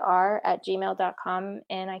 SALAZAR @gmail.com,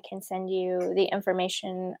 and I can send you the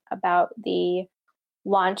information about the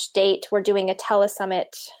launch date. We're doing a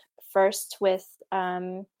telesummit first with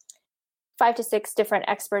 5 to 6 different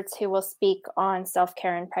experts who will speak on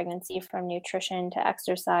self-care and pregnancy, from nutrition to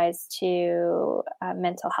exercise to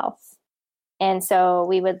mental health. And so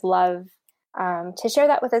we would love to share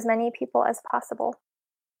that with as many people as possible.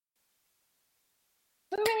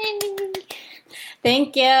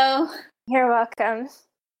 Thank you. You're welcome.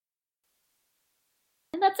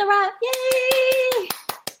 And that's a wrap. Yay!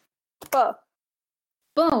 Cool.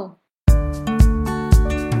 Boom.